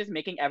quarantine is just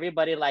making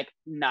everybody like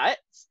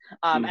nuts,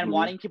 and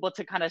wanting people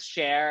to kind of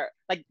share,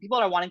 like people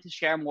are wanting to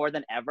share more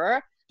than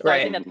ever. So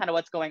I think that's kind of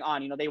what's going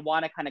on. You know, they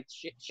want to kind of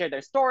share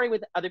their story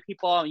with other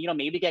people, and, you know,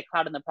 maybe get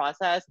clout in the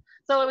process.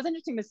 So it was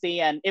interesting to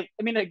see, and it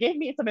gave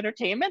me some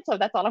entertainment. So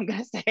that's all I'm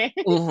gonna say.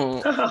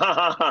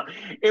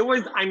 It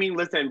was, I mean,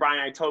 listen,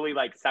 Brian, I totally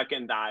like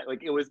second that.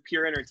 Like, it was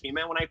pure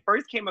entertainment. When I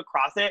first came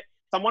across it,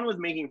 someone was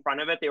making fun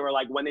of it. They were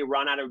like, when they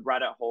run out of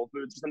bread at Whole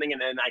Foods or something, and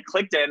then I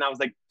clicked it, and I was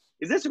like,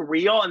 is this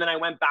real? And then I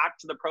went back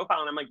to the profile,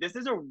 and I'm like, this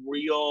is a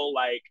real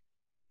like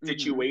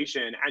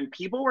situation. And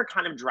people were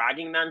kind of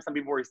dragging them. Some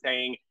people were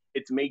saying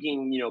it's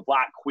making, you know,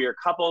 Black queer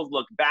couples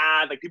look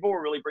bad. Like, people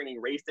were really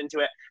bringing race into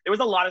it. There was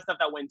a lot of stuff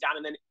that went down,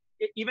 and then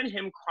even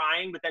him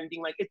crying, but then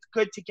being like, it's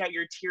good to get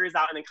your tears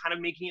out, and then kind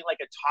of making it like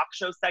a talk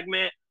show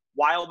segment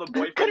while the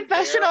boyfriend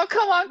confessional,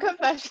 come on,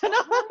 confessional.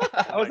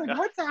 I was like,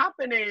 what's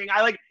happening?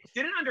 I like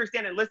didn't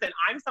understand it. Listen,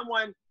 I'm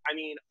someone, I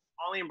mean,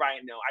 Ollie and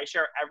Brian know I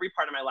share every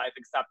part of my life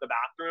except the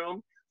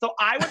bathroom. So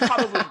I would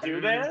probably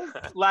do this.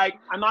 Like,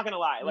 I'm not gonna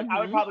lie. Like, I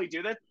would probably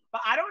do this,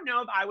 but I don't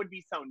know if I would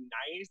be so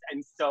nice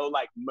and so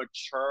like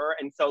mature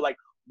and so like,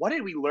 what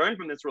did we learn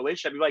from this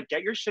relationship? You're like,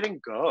 get your shit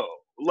and go.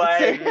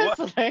 Like,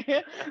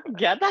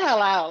 get the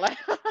hell out. Like,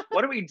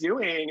 what are we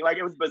doing? Like,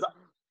 it was bizarre.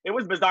 It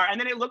was bizarre. And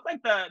then it looked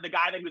like the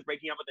guy that he was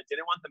breaking up with that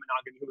didn't want the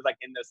monogamy, who was like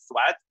in the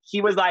sweats.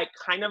 He was like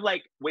kind of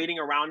like waiting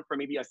around for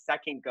maybe a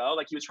second go.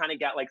 Like, he was trying to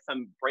get like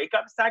some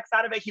breakup sex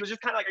out of it. He was just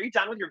kind of like, are you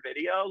done with your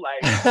video?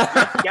 Like,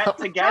 let's get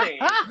to getting.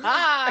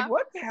 Like,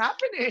 what's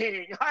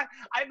happening?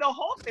 The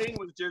whole thing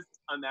was just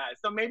a mess.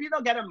 So maybe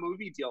they'll get a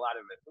movie deal out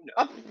of it.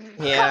 Who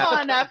knows? Yeah. Come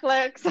on,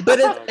 Netflix. But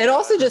it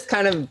also just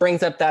kind of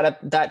brings up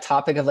that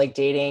topic of like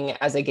dating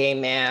as a gay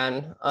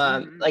man,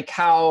 like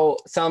how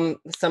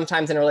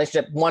sometimes in a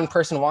relationship, one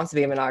person wants to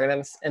be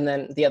monogamous and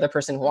then the other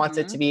person wants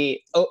it to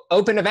be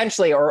open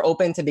eventually, or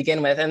open to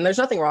begin with. And there's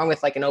nothing wrong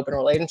with like an open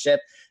relationship.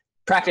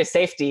 Practice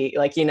safety,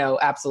 like, you know,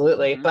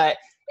 absolutely. But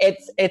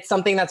it's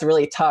something that's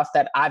really tough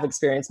that I've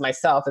experienced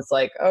myself. It's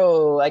like,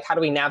 oh, like, how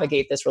do we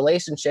navigate this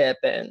relationship?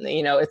 And,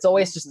 you know, it's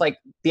always just like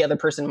the other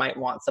person might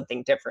want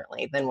something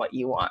differently than what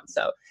you want.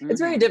 So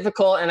it's very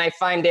difficult. And I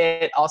find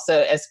it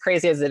also, as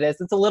crazy as it is,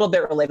 it's a little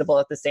bit relatable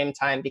at the same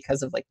time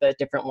because of like the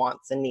different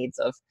wants and needs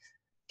of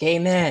gay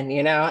men,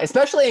 you know,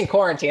 especially in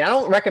quarantine. I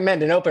don't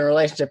recommend an open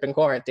relationship in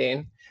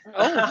quarantine.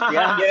 Oh,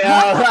 yeah. You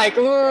know, like,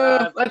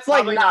 that's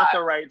like not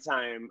the right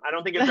time. I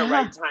don't think it's the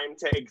right time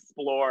to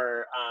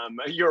explore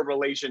your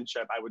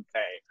relationship, I would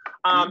say.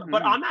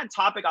 But on that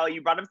topic, Ali,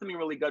 you brought up something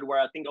really good where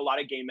I think a lot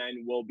of gay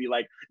men will be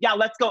like, yeah,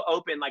 let's go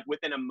open, like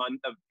within a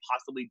month of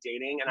possibly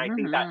dating. And I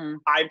think that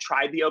I've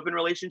tried the open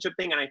relationship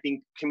thing, and I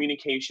think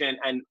communication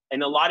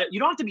and a lot of, you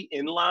don't have to be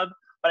in love,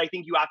 but I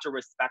think you have to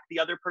respect the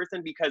other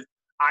person, because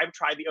I've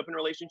tried the open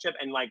relationship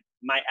and like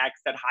my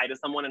ex said hi to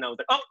someone and I was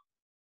like, oh,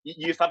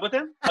 you slept with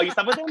him? Oh, you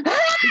slept with him?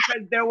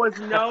 Because there was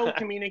no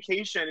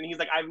communication. And he's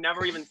like, I've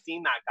never even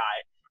seen that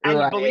guy.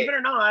 And believe it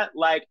or not,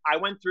 like, I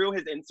went through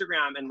his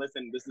Instagram, and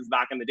listen, this is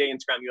back in the day,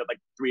 Instagram, you had like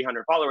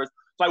 300 followers.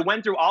 So I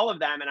went through all of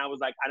them and I was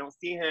like, I don't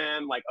see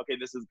him. Like, okay,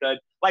 this is good.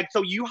 Like,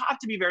 so you have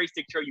to be very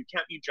secure. You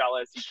can't be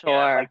jealous. You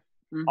can't,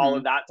 like, all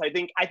of that. So I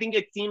think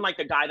it seemed like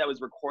the guy that was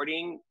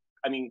recording,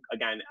 I mean,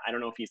 again, I don't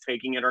know if he's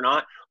faking it or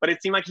not, but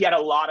it seemed like he had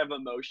a lot of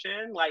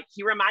emotion. Like,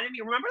 he reminded me,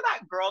 remember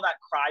that girl that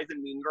cries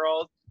in Mean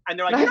Girls? And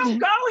they're like, you don't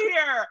go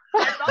here.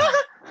 I thought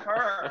it was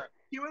her.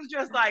 He was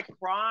just like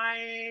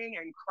crying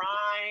and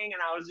crying.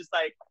 And I was just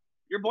like,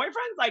 your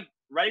boyfriend's like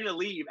ready to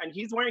leave. And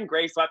he's wearing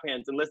gray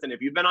sweatpants. And listen,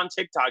 if you've been on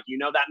TikTok, you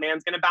know that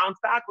man's going to bounce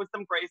back with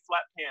some gray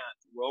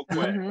sweatpants real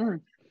quick.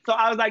 So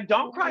I was like,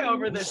 don't cry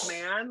over this,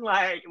 man.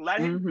 Like,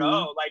 let him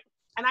go. Like,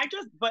 and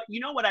but you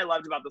know what I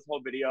loved about this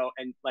whole video,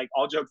 and like,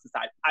 all jokes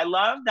aside, I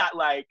love that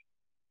like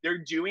they're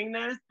doing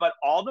this, but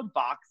all the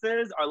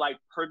boxes are like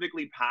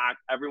perfectly packed.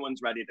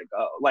 Everyone's ready to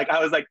go. Like,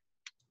 I was like,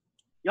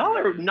 y'all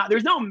are not,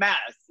 there's no mess.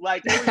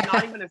 Like, there was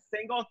not even a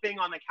single thing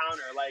on the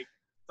counter. Like,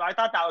 so I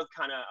thought that was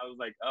kind of, I was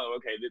like, oh,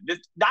 okay.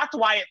 That's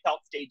why it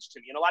felt staged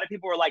to me. And a lot of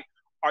people were like,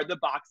 are the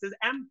boxes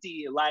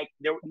empty? Like,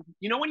 there,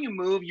 you know, when you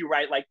move, you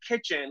write like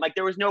kitchen. Like,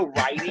 there was no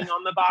writing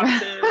on the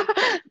boxes.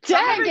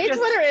 Dang, gay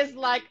Twitter is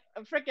like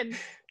a freaking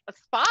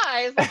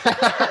spies.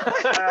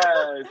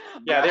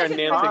 Yeah, they're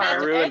Nancy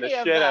Drew the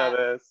shit out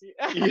of this.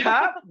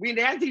 Yeah, we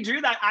Nancy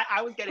Drew that.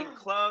 I was getting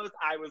close.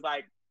 I was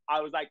like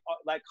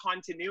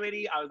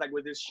continuity. I was like,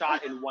 was this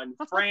shot in one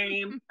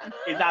frame?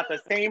 Is that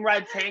the same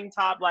red tank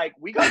top? Like,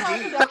 we go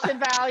deep.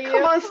 Production value.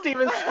 Come on,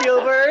 Steven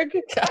Spielberg.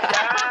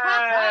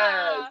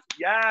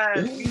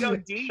 Yes, we go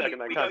deep. Checking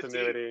that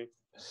continuity.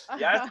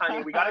 Yes,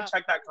 honey, we got to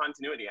check that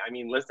continuity. I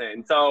mean,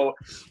 listen, so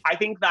I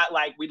think that,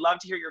 like, we'd love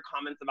to hear your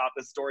comments about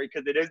this story,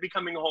 because it is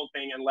becoming a whole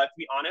thing. And let's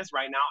be honest,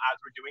 right now, as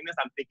we're doing this,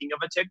 I'm thinking of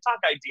a TikTok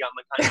idea. I'm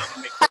like, honey, I'm going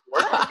to make this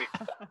work for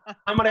me.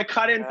 I'm going to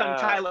cut in some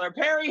Tyler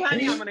Perry,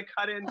 honey. I'm going to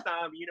cut in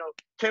some, you know,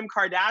 Kim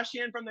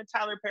Kardashian from the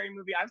Tyler Perry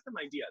movie. I have some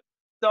ideas.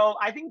 So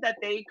I think that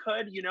they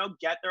could, you know,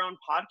 get their own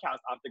podcast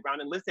off the ground.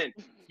 And listen,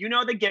 you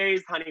know, the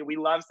gays, honey, we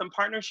love some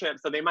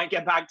partnerships. So they might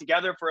get back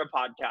together for a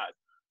podcast.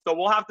 So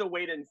we'll have to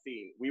wait and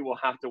see. We will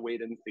have to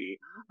wait and see.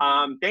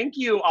 Thank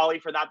you, Ollie,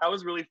 for that. That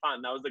was really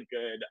fun. That was a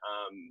good,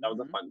 that was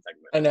a fun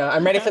segment. I know.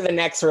 I'm ready for the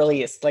next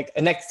release. Like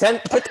next,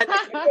 put that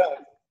next one.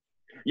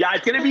 Yeah,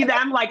 it's gonna be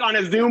them like on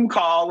a Zoom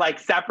call, like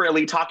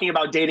separately talking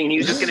about dating. And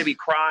he's just gonna be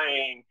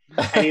crying,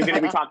 and he's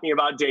gonna be talking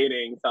about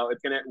dating. So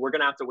we're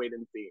gonna have to wait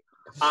and see.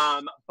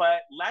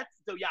 But that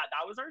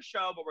was our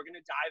show. But we're gonna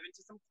dive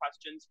into some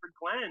questions for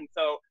Glenn.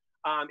 So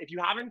if you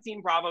haven't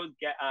seen Bravo's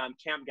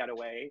Camp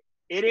Getaway,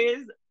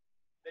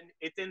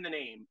 it's in the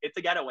name. It's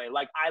a getaway.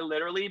 Like I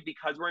literally,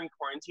 because we're in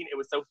quarantine, it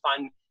was so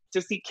fun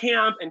to see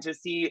camp and to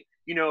see,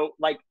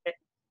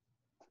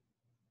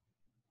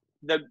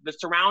 the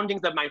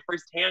surroundings of my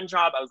first hand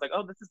job. I was like,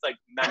 oh, this is like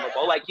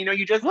memorable. Like, camp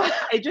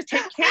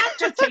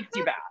just takes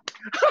you back.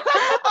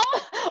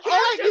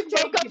 You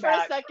broke up for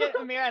a second,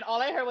 Amir, and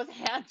all I heard was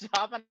hand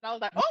job, and I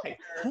was like, oh.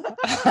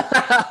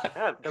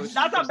 Yeah, that's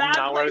a bad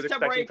not where I was place to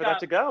expecting break for that up.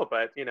 to go,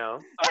 but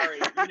Sorry,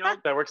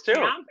 that works too.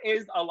 Camp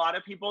is a lot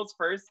of people's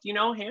first,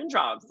 hand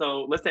job.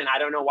 So listen, I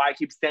don't know why I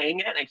keep saying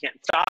it. I can't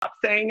stop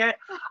saying it.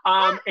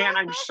 And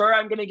I'm sure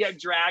I'm gonna get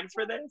dragged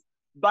for this.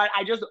 But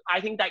I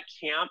think that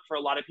camp for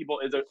a lot of people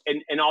is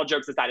and all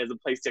jokes aside, is a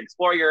place to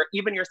explore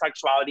even your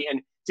sexuality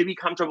and to be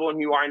comfortable in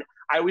who you are. And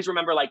I always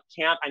remember like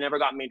camp, I never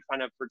got made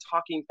fun of for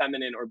talking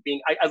feminine or being,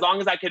 as long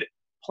as I could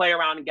play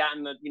around and get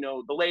in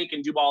the lake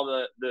and do all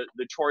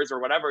the chores or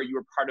whatever, you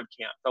were part of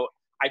camp. So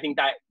I think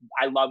that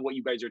I love what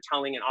you guys are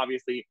telling, and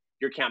obviously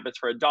your camp is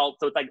for adults.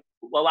 So it's like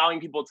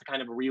allowing people to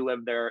kind of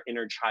relive their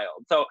inner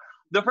child. So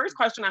the first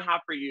question I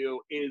have for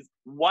you is,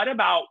 what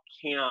about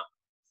camp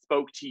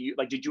spoke to you?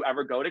 Like, did you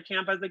ever go to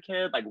camp as a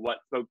kid? Like, what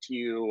spoke to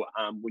you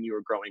when you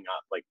were growing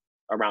up, like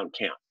around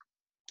camp?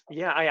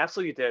 Yeah, I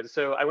absolutely did.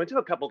 So I went to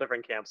a couple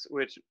different camps,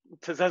 which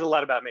says a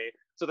lot about me.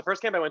 So the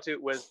first camp I went to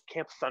was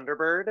Camp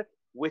Thunderbird,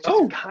 which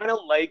is kind of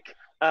like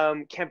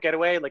Camp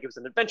Getaway. Like it was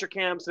an adventure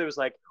camp. So there was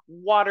like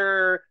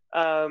water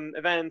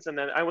events, and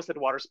then I almost said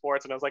water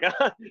sports, and I was like, don't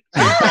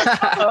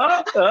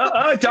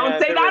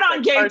say that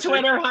on gay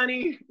Twitter,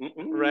 honey.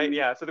 Right?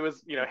 Yeah. So there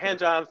was hand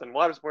jobs and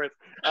water sports.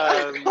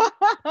 So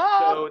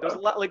there was a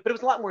lot but it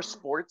was a lot more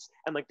sports,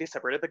 and like they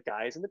separated the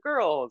guys and the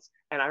girls.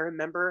 And I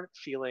remember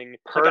feeling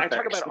like I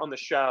talk about it on the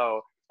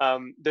show.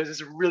 There's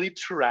this really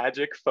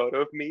tragic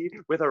photo of me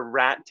with a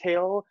rat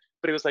tail,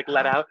 but it was like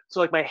let out. So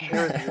like my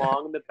hair is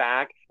long in the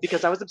back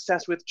because I was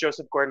obsessed with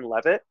Joseph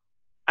Gordon-Levitt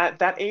at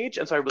that age.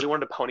 And so I really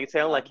wanted a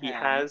ponytail like he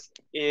has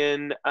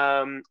in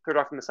Third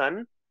Rock from the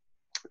Sun.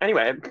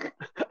 Anyway,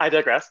 I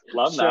digress.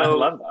 Love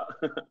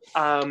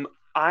that.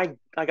 I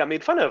got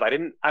made fun of. I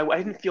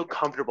didn't feel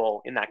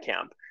comfortable in that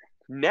camp.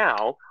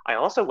 Now, I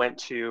also went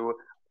to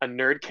a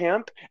nerd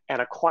camp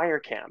and a choir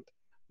camp.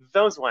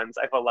 Those ones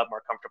I felt a lot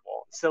more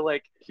comfortable. So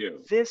like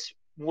this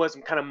was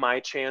kind of my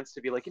chance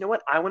to be like, you know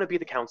what, I want to be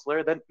the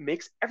counselor that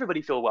makes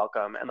everybody feel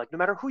welcome, and like no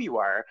matter who you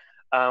are.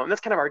 And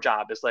that's kind of our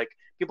job, is like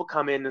people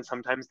come in and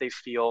sometimes they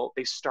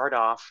start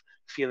off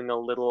feeling a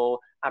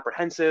little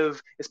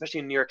apprehensive, especially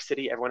in New York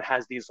City. Everyone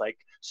has these like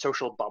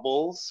social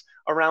bubbles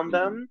around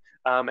them.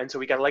 And so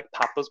we got to like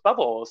pop those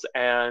bubbles.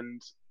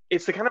 And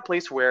it's the kind of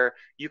place where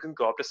you can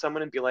go up to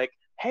someone and be like,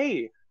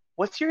 hey,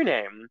 what's your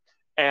name?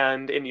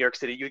 And in New York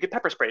City, you get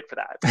pepper sprayed for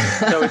that.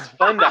 So it's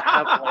fun to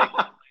have like,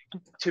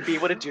 to be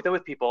able to do that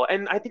with people.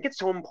 And I think it's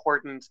so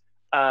important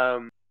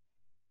to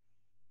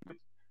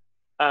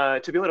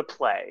be able to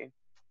play.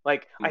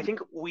 Like, I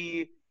think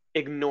we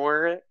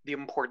ignore the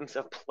importance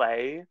of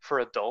play for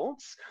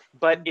adults,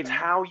 but it's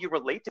how you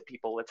relate to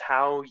people. It's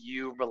how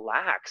you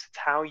relax. It's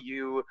how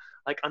you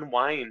like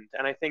unwind.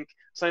 And I think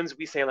sometimes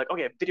we say like,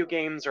 okay, video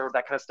games or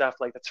that kind of stuff,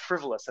 like that's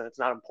frivolous and it's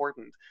not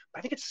important. But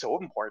I think it's so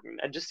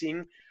important. And just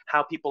seeing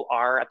how people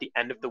are at the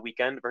end of the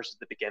weekend versus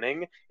the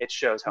beginning, it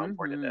shows how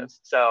important it is.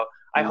 So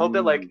I hope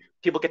that like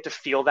people get to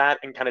feel that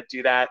and kind of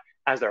do that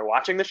as they're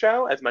watching the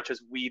show as much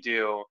as we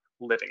do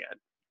living it.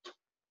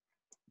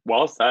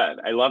 Well said.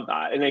 I love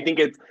that. And I think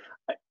it's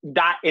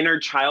that inner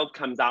child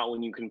comes out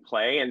when you can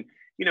play, and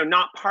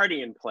not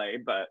party and play,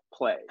 but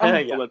play. So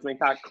let's make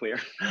that clear.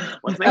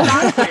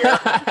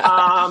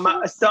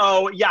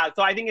 So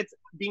I think it's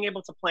being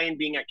able to play and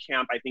being at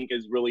camp, I think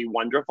is really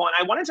wonderful. And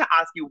I wanted to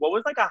ask you, what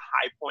was like a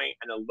high point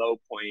and a low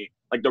point,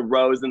 like the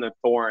rose and the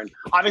thorn?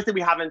 Obviously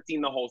we haven't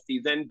seen the whole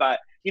season, but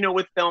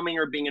with filming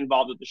or being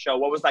involved with the show,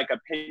 what was like a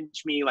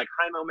pinch me, like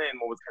high moment, and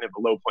what was kind of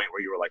a low point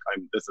where you were like,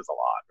 this is a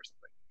lot or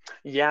something?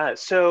 Yeah,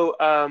 so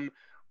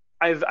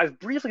I've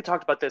briefly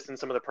talked about this in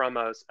some of the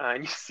promos,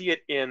 and you see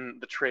it in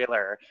the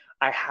trailer.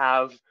 I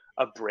have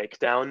a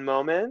breakdown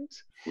moment.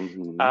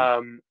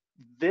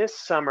 This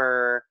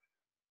summer,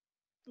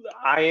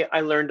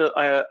 I learned,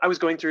 I was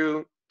going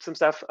through some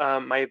stuff.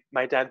 My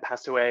dad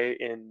passed away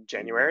in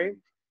January.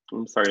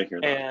 I'm sorry to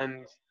hear that.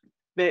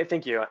 And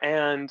thank you.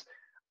 And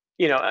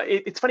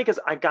it's funny because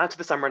I got to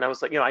the summer and I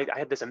was like, I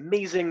had this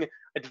amazing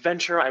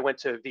adventure. I went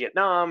to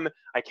Vietnam.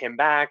 I came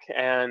back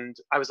and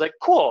I was like,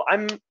 cool.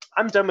 I'm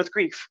done with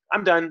grief.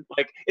 I'm done.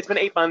 Like, it's been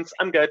 8 months.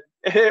 I'm good.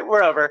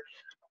 We're over.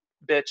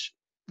 Bitch,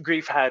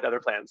 grief had other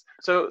plans.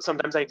 So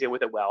sometimes I deal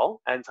with it well,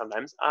 and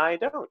sometimes I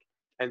don't.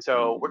 And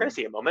so we're gonna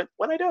see a moment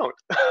when I don't.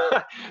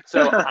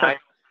 So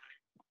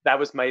that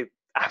was my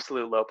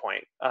absolute low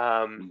point.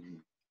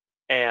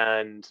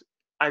 And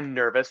I'm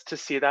nervous to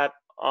see that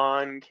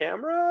on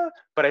camera,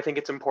 but I think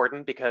it's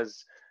important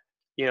because,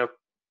 you know,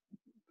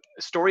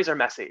 stories are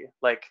messy.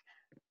 Like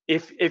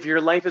if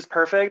your life is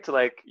perfect,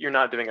 like you're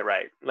not doing it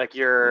right. Like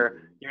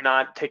you're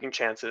not taking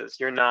chances.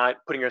 You're not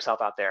putting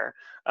yourself out there.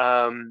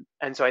 And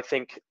so I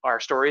think our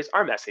stories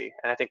are messy,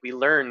 and I think we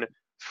learn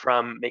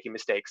from making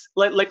mistakes.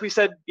 Like we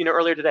said, you know,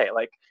 earlier today,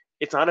 like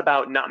it's not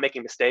about not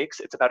making mistakes.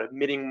 It's about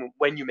admitting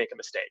when you make a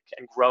mistake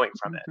and growing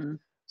from it.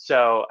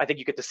 So I think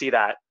you get to see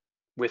that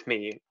with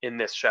me in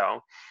this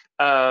show.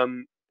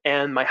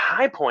 And my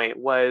high point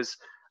was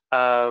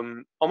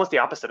almost the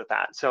opposite of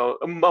that. So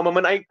a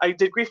moment I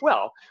did grief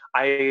well.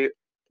 We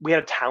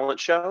had a talent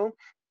show,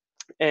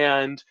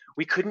 and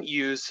we couldn't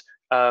use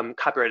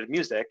copyrighted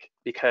music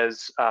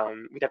because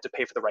we'd have to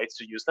pay for the rights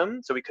to use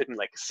them. So we couldn't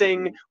like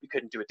sing, we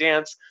couldn't do a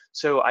dance.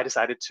 So I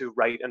decided to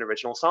write an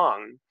original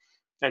song.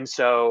 And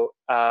so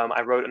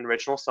I wrote an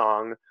original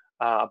song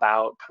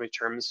about coming to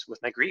terms with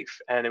my grief.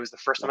 And it was the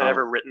first time I'd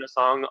ever written a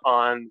song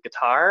on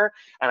guitar,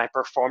 and I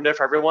performed it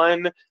for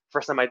everyone.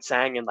 First time I'd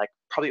sang in like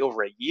probably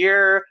over a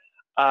year.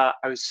 I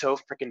was so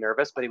freaking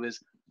nervous, but it was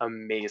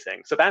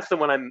amazing. So that's the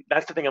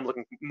thing I'm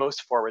looking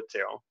most forward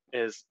to,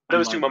 is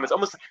those two moments,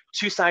 almost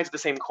two sides of the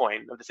same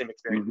coin, of the same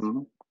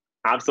experience.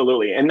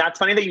 Absolutely. And that's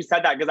funny that you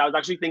said that, because I was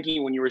actually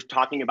thinking when you were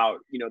talking about,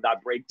 you know,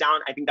 that breakdown,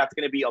 I think that's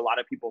going to be a lot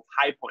of people's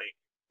high point,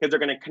 because they're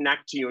going to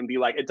connect to you and be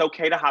like, it's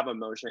okay to have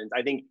emotions.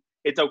 I think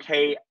it's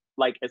okay,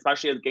 like,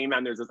 especially as gay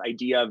men, there's this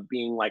idea of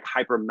being like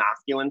hyper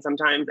masculine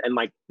sometimes. And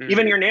like,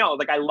 even your nails,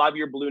 like I love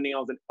your blue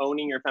nails, and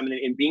owning your feminine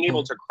and being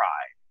able to cry.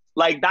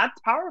 Like that's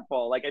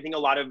powerful. Like I think a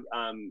lot of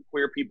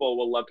queer people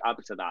will look up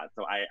to that.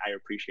 So I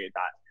appreciate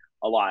that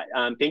a lot.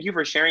 Thank you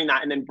for sharing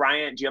that. And then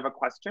Bryant, do you have a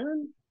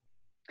question?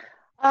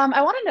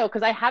 I want to know,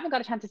 because I haven't got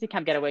a chance to see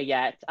Camp Getaway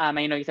yet. I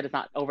know you said it's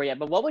not over yet,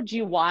 but what would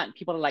you want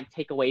people to like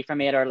take away from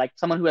it, or like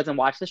someone who hasn't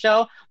watched the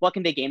show, what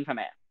can they gain from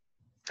it?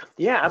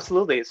 Yeah,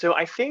 absolutely. So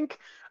I think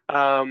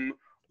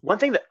one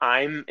thing that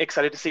I'm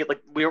excited to see,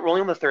 like we're only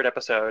on the third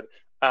episode,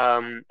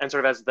 and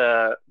sort of as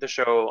the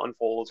show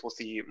unfolds, we'll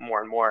see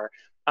more and more.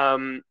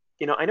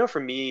 You know, I know for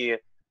me,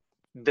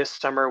 this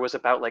summer was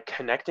about like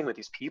connecting with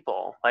these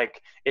people.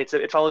 Like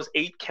it follows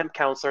 8 camp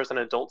counselors in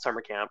an adult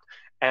summer camp,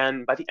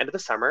 and by the end of the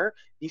summer,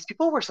 these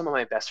people were some of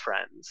my best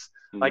friends.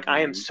 Like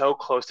I am so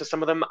close to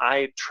some of them.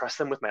 I trust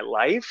them with my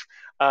life.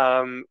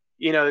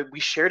 You know, we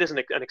shared as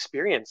an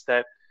experience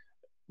that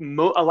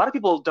a lot of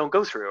people don't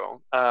go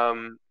through.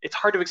 It's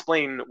hard to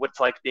explain what it's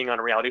like being on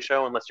a reality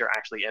show unless you're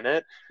actually in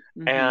it.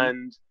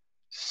 And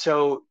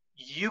so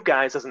you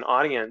guys as an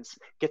audience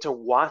get to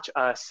watch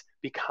us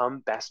become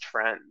best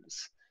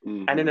friends.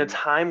 And in a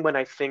time when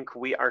I think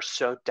we are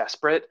so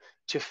desperate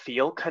to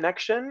feel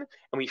connection,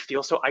 and we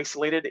feel so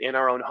isolated in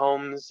our own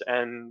homes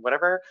and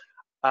whatever,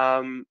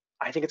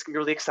 I think it's gonna be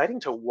really exciting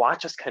to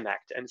watch us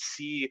connect and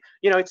see,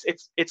 you know,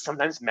 it's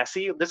sometimes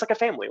messy. There's like a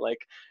family, like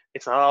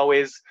it's not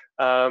always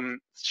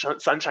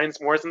sunshine,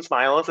 s'mores, and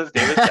smiles, as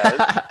David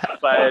says.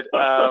 But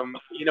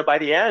you know, by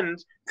the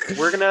end,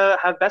 we're gonna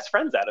have best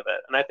friends out of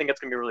it, and I think it's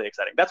gonna be really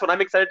exciting. That's what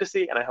I'm excited to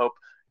see, and I hope,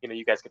 you know,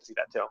 you guys get to see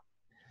that too.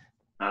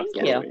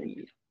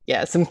 Absolutely.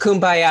 Yeah, some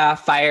kumbaya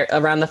fire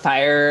around the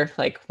fire.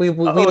 Like we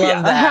love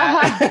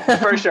that.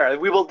 For sure.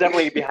 We will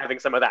definitely be having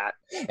some of that.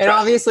 And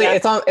obviously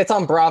it's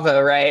on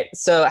Bravo, right?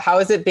 So how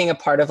is it being a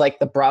part of like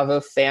the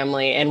Bravo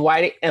family, and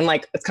why, and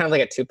like it's kind of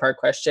like a 2-part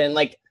question.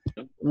 Like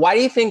why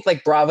do you think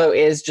like Bravo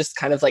is just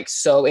kind of like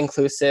so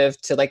inclusive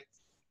to like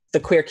the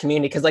queer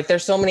community? Because like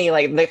there's so many,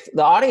 like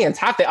the audience,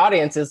 half the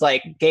audience is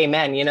like gay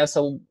men, you know?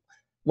 So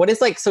what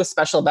is like so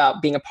special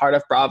about being a part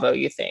of Bravo,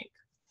 you think?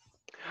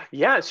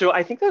 Yeah, so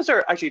I think those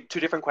are actually 2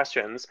 different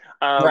questions.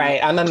 Right,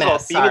 I'm a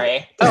mess,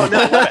 sorry. Oh, no,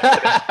 love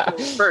it.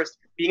 So first,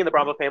 being in the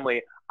Bravo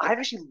family, I've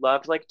actually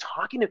loved like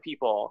talking to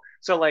people.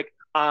 So like,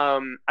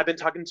 I've been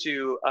talking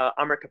to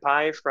Amrit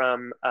Kapai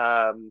from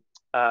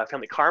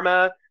Family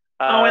Karma.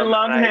 I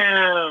love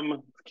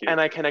him.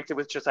 And I connected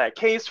with Josiah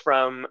Case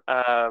from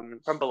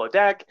Below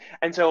Deck.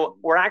 And so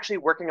we're actually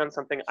working on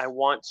something. I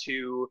want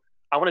to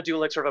do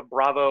like sort of a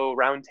Bravo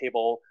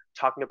roundtable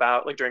talking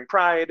about like during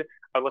Pride.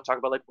 I want to talk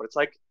about like what it's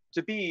like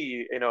to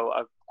be, you know,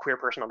 a queer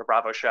person on the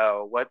Bravo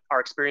show, what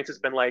our experience has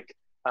been like,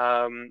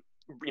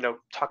 you know,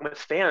 talking with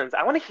fans.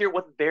 I want to hear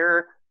what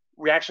their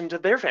reaction to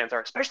their fans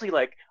are, especially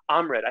like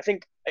Amrit. I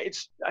think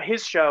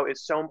his show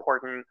is so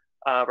important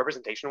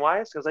representation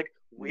wise, because like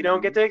we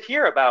don't get to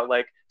hear about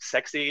like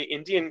sexy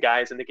Indian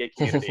guys in the gay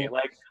community.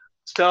 Like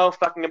so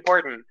fucking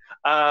important.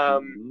 So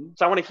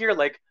I want to hear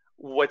like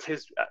what's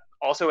his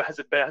also has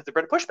there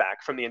been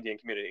pushback from the Indian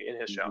community in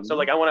his show. So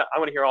like I want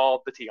to hear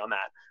all the tea on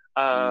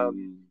that.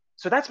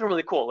 So that's been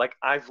really cool. Like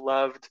I've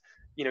loved,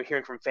 you know,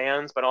 hearing from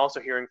fans, but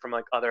also hearing from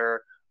like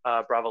other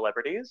Bravo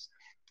celebrities.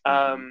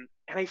 And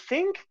I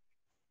think,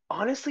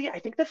 honestly, I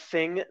think the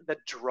thing that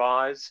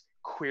draws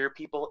queer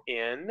people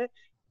in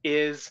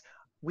is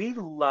we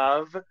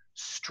love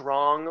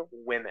strong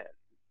women.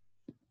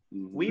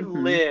 We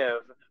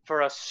live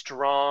for a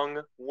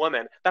strong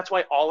woman. That's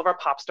why all of our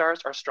pop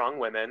stars are strong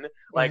women.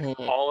 Like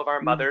all of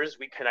our mothers,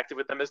 we connected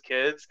with them as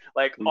kids.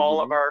 Like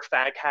all of our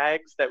fag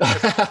hags that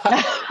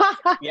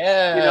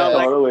yeah, you know,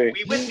 like totally.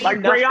 we would be Like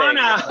nothing.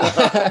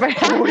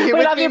 Brianna. we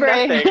would love be you,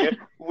 Bri. nothing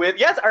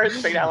with our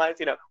straight allies,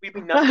 you know, we'd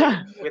be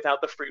nothing without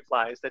the fruit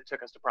flies that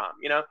took us to prom,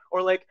 you know,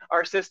 or like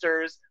our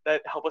sisters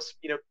that help us,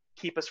 you know,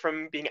 keep us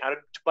from being outed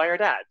by our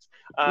dads.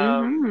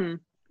 Our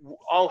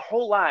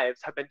whole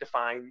lives have been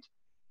defined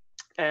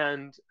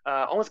and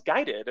almost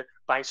guided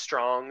by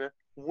strong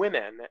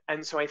women.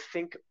 And so I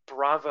think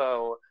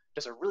Bravo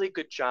does a really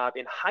good job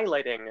in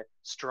highlighting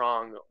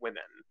strong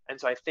women. And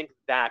so I think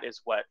that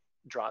is what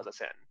draws us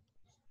in.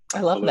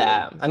 I love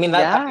that. I mean,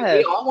 that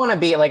we all want to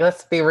be like,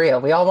 let's be real.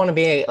 We all want to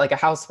be like a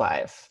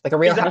housewife, like a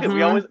real housewife.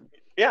 We always,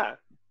 yeah.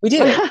 We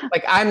do.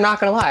 Like, I'm not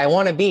gonna lie. I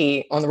want to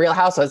be on the Real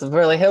Housewives of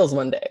Beverly Hills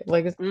one day.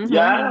 Like, yes.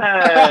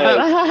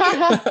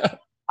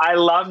 I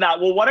love that.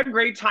 Well, what a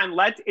great time.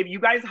 If you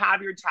guys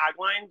have your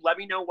tagline, let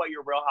me know what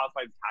your Real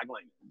Housewives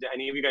tagline is. Do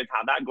any of you guys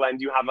have that? Glenn,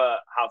 do you have a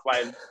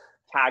Housewives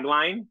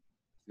tagline?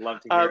 Love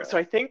to hear it. So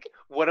I think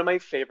one of my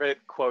favorite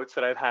quotes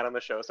that I've had on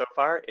the show so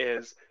far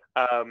is,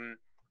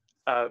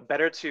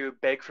 better to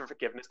beg for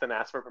forgiveness than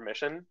ask for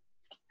permission.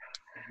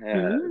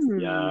 Yes,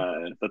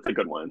 yes. That's a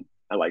good one.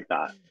 I like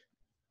that.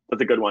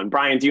 That's a good one.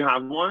 Brian, do you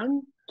have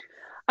one?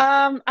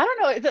 I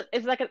don't know.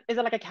 Is it like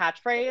a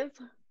catchphrase?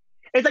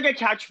 It's like a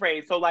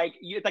catchphrase. So like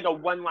it's like a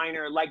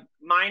one-liner. Like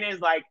mine is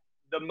like,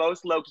 the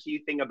most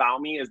low-key thing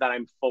about me is that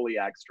I'm fully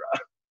extra.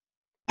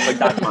 Like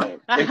that's mine.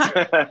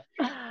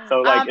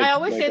 So like I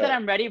always say that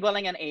I'm ready,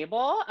 willing, and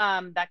able.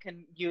 That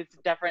can use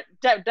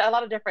a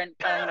lot of different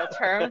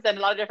terms and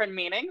a lot of different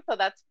meanings. So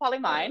that's probably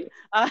mine.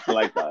 I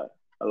like that.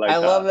 I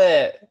love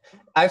it.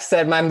 I've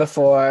said mine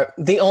before.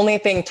 The only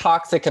thing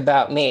toxic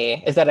about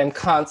me is that I'm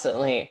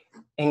constantly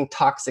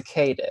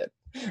intoxicated.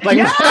 Like,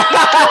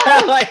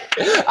 like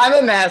I'm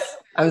a mess.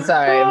 I'm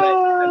sorry.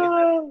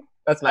 But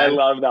that's mine. I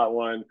love that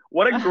one.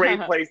 What a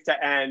great place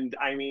to end.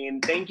 I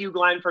mean, thank you,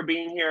 Glenn, for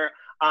being here.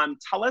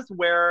 Tell us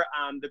where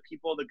the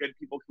good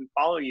people can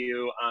follow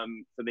you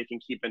so they can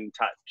keep in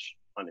touch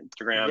on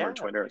Instagram or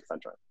Twitter,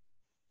 etc.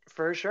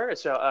 For sure.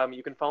 So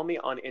you can follow me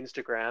on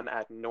Instagram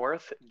at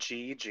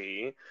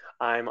NorthGG.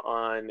 I'm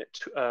on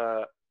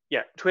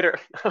Twitter.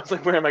 I was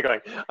like, where am I going?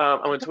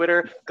 I'm on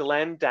Twitter,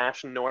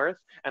 Glenn-North,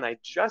 and I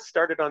just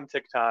started on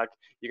TikTok.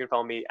 You can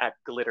follow me at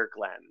Glitter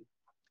Glenn.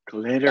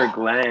 Glitter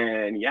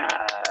Glenn, yes.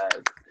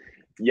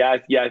 Yes,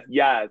 yes,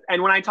 yes.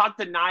 And when I talked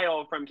to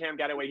Niall from Camp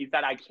Getaway, he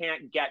said, I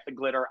can't get the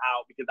glitter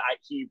out because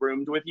he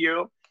roomed with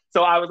you.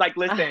 So I was like,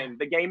 listen,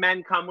 the gay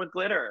men come with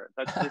glitter.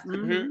 That's just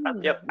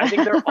Yep. I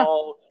think they're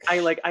all,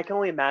 I can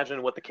only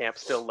imagine what the camp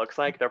still looks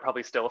like. They're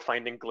probably still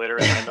finding glitter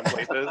in random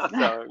places.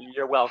 So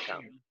you're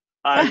welcome.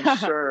 I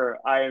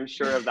am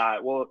sure of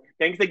that. Well,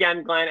 thanks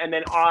again, Glenn. And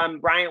then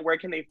Brian, where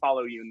can they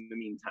follow you in the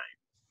meantime?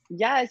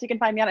 Yes, you can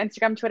find me on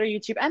Instagram, Twitter,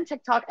 YouTube, and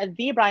TikTok at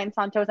the Brian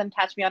Santos, and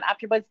catch me on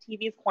AfterBuzz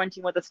TV's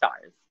Quarantine with the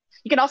Stars.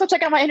 You can also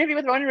check out my interview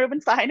with Ronan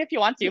Rubinstein if you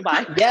want to.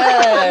 Bye.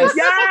 Yes.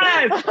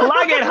 Yes.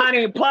 Plug it,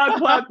 honey.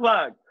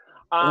 Plug.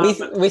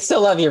 We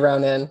still love you,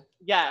 Ronan.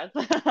 Yes.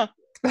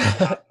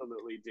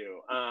 Absolutely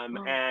do.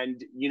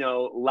 And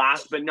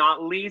last but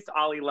not least,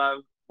 Ollie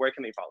Love, where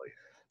can they follow you?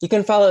 You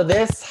can follow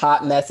this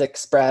hot mess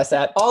express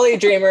at Ollie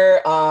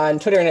Dreamer on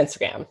Twitter and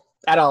Instagram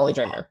at Ollie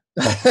Dreamer.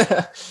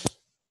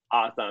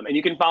 Awesome. And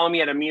you can follow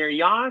me at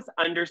 _Yas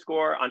on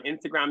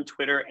Instagram,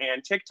 Twitter,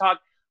 and TikTok.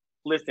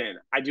 Listen,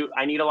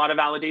 I need a lot of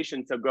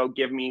validation, so go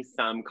give me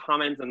some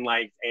comments and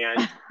likes.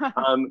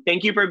 And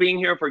thank you for being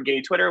here for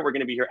Gay Twitter. We're going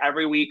to be here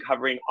every week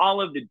covering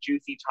all of the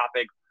juicy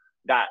topics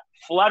that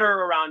flutter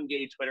around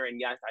gay Twitter. And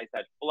yes, I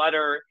said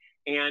flutter,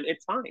 and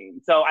it's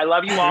fine. So I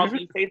love you all.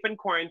 Be safe in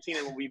quarantine,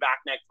 and we'll be back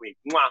next week.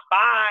 Mwah.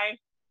 Bye.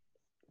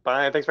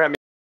 Bye. Thanks for having me.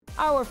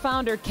 Our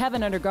founder,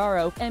 Keven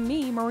Undergaro, and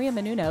me, Maria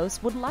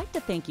Menounos, would like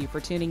to thank you for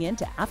tuning in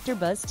to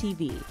AfterBuzz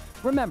TV.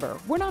 Remember,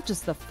 we're not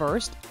just the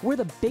first, we're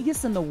the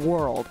biggest in the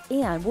world,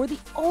 and we're the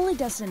only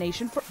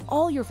destination for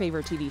all your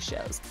favorite TV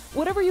shows.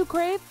 Whatever you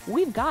crave,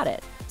 we've got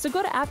it. So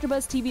go to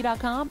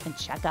AfterBuzzTV.com and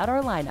check out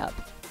our lineup.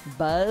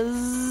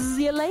 Buzz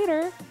you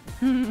later.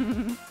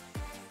 The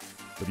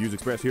views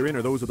expressed herein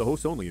are those of the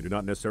hosts only and do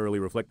not necessarily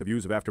reflect the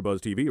views of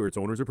AfterBuzz TV or its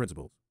owners or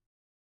principals.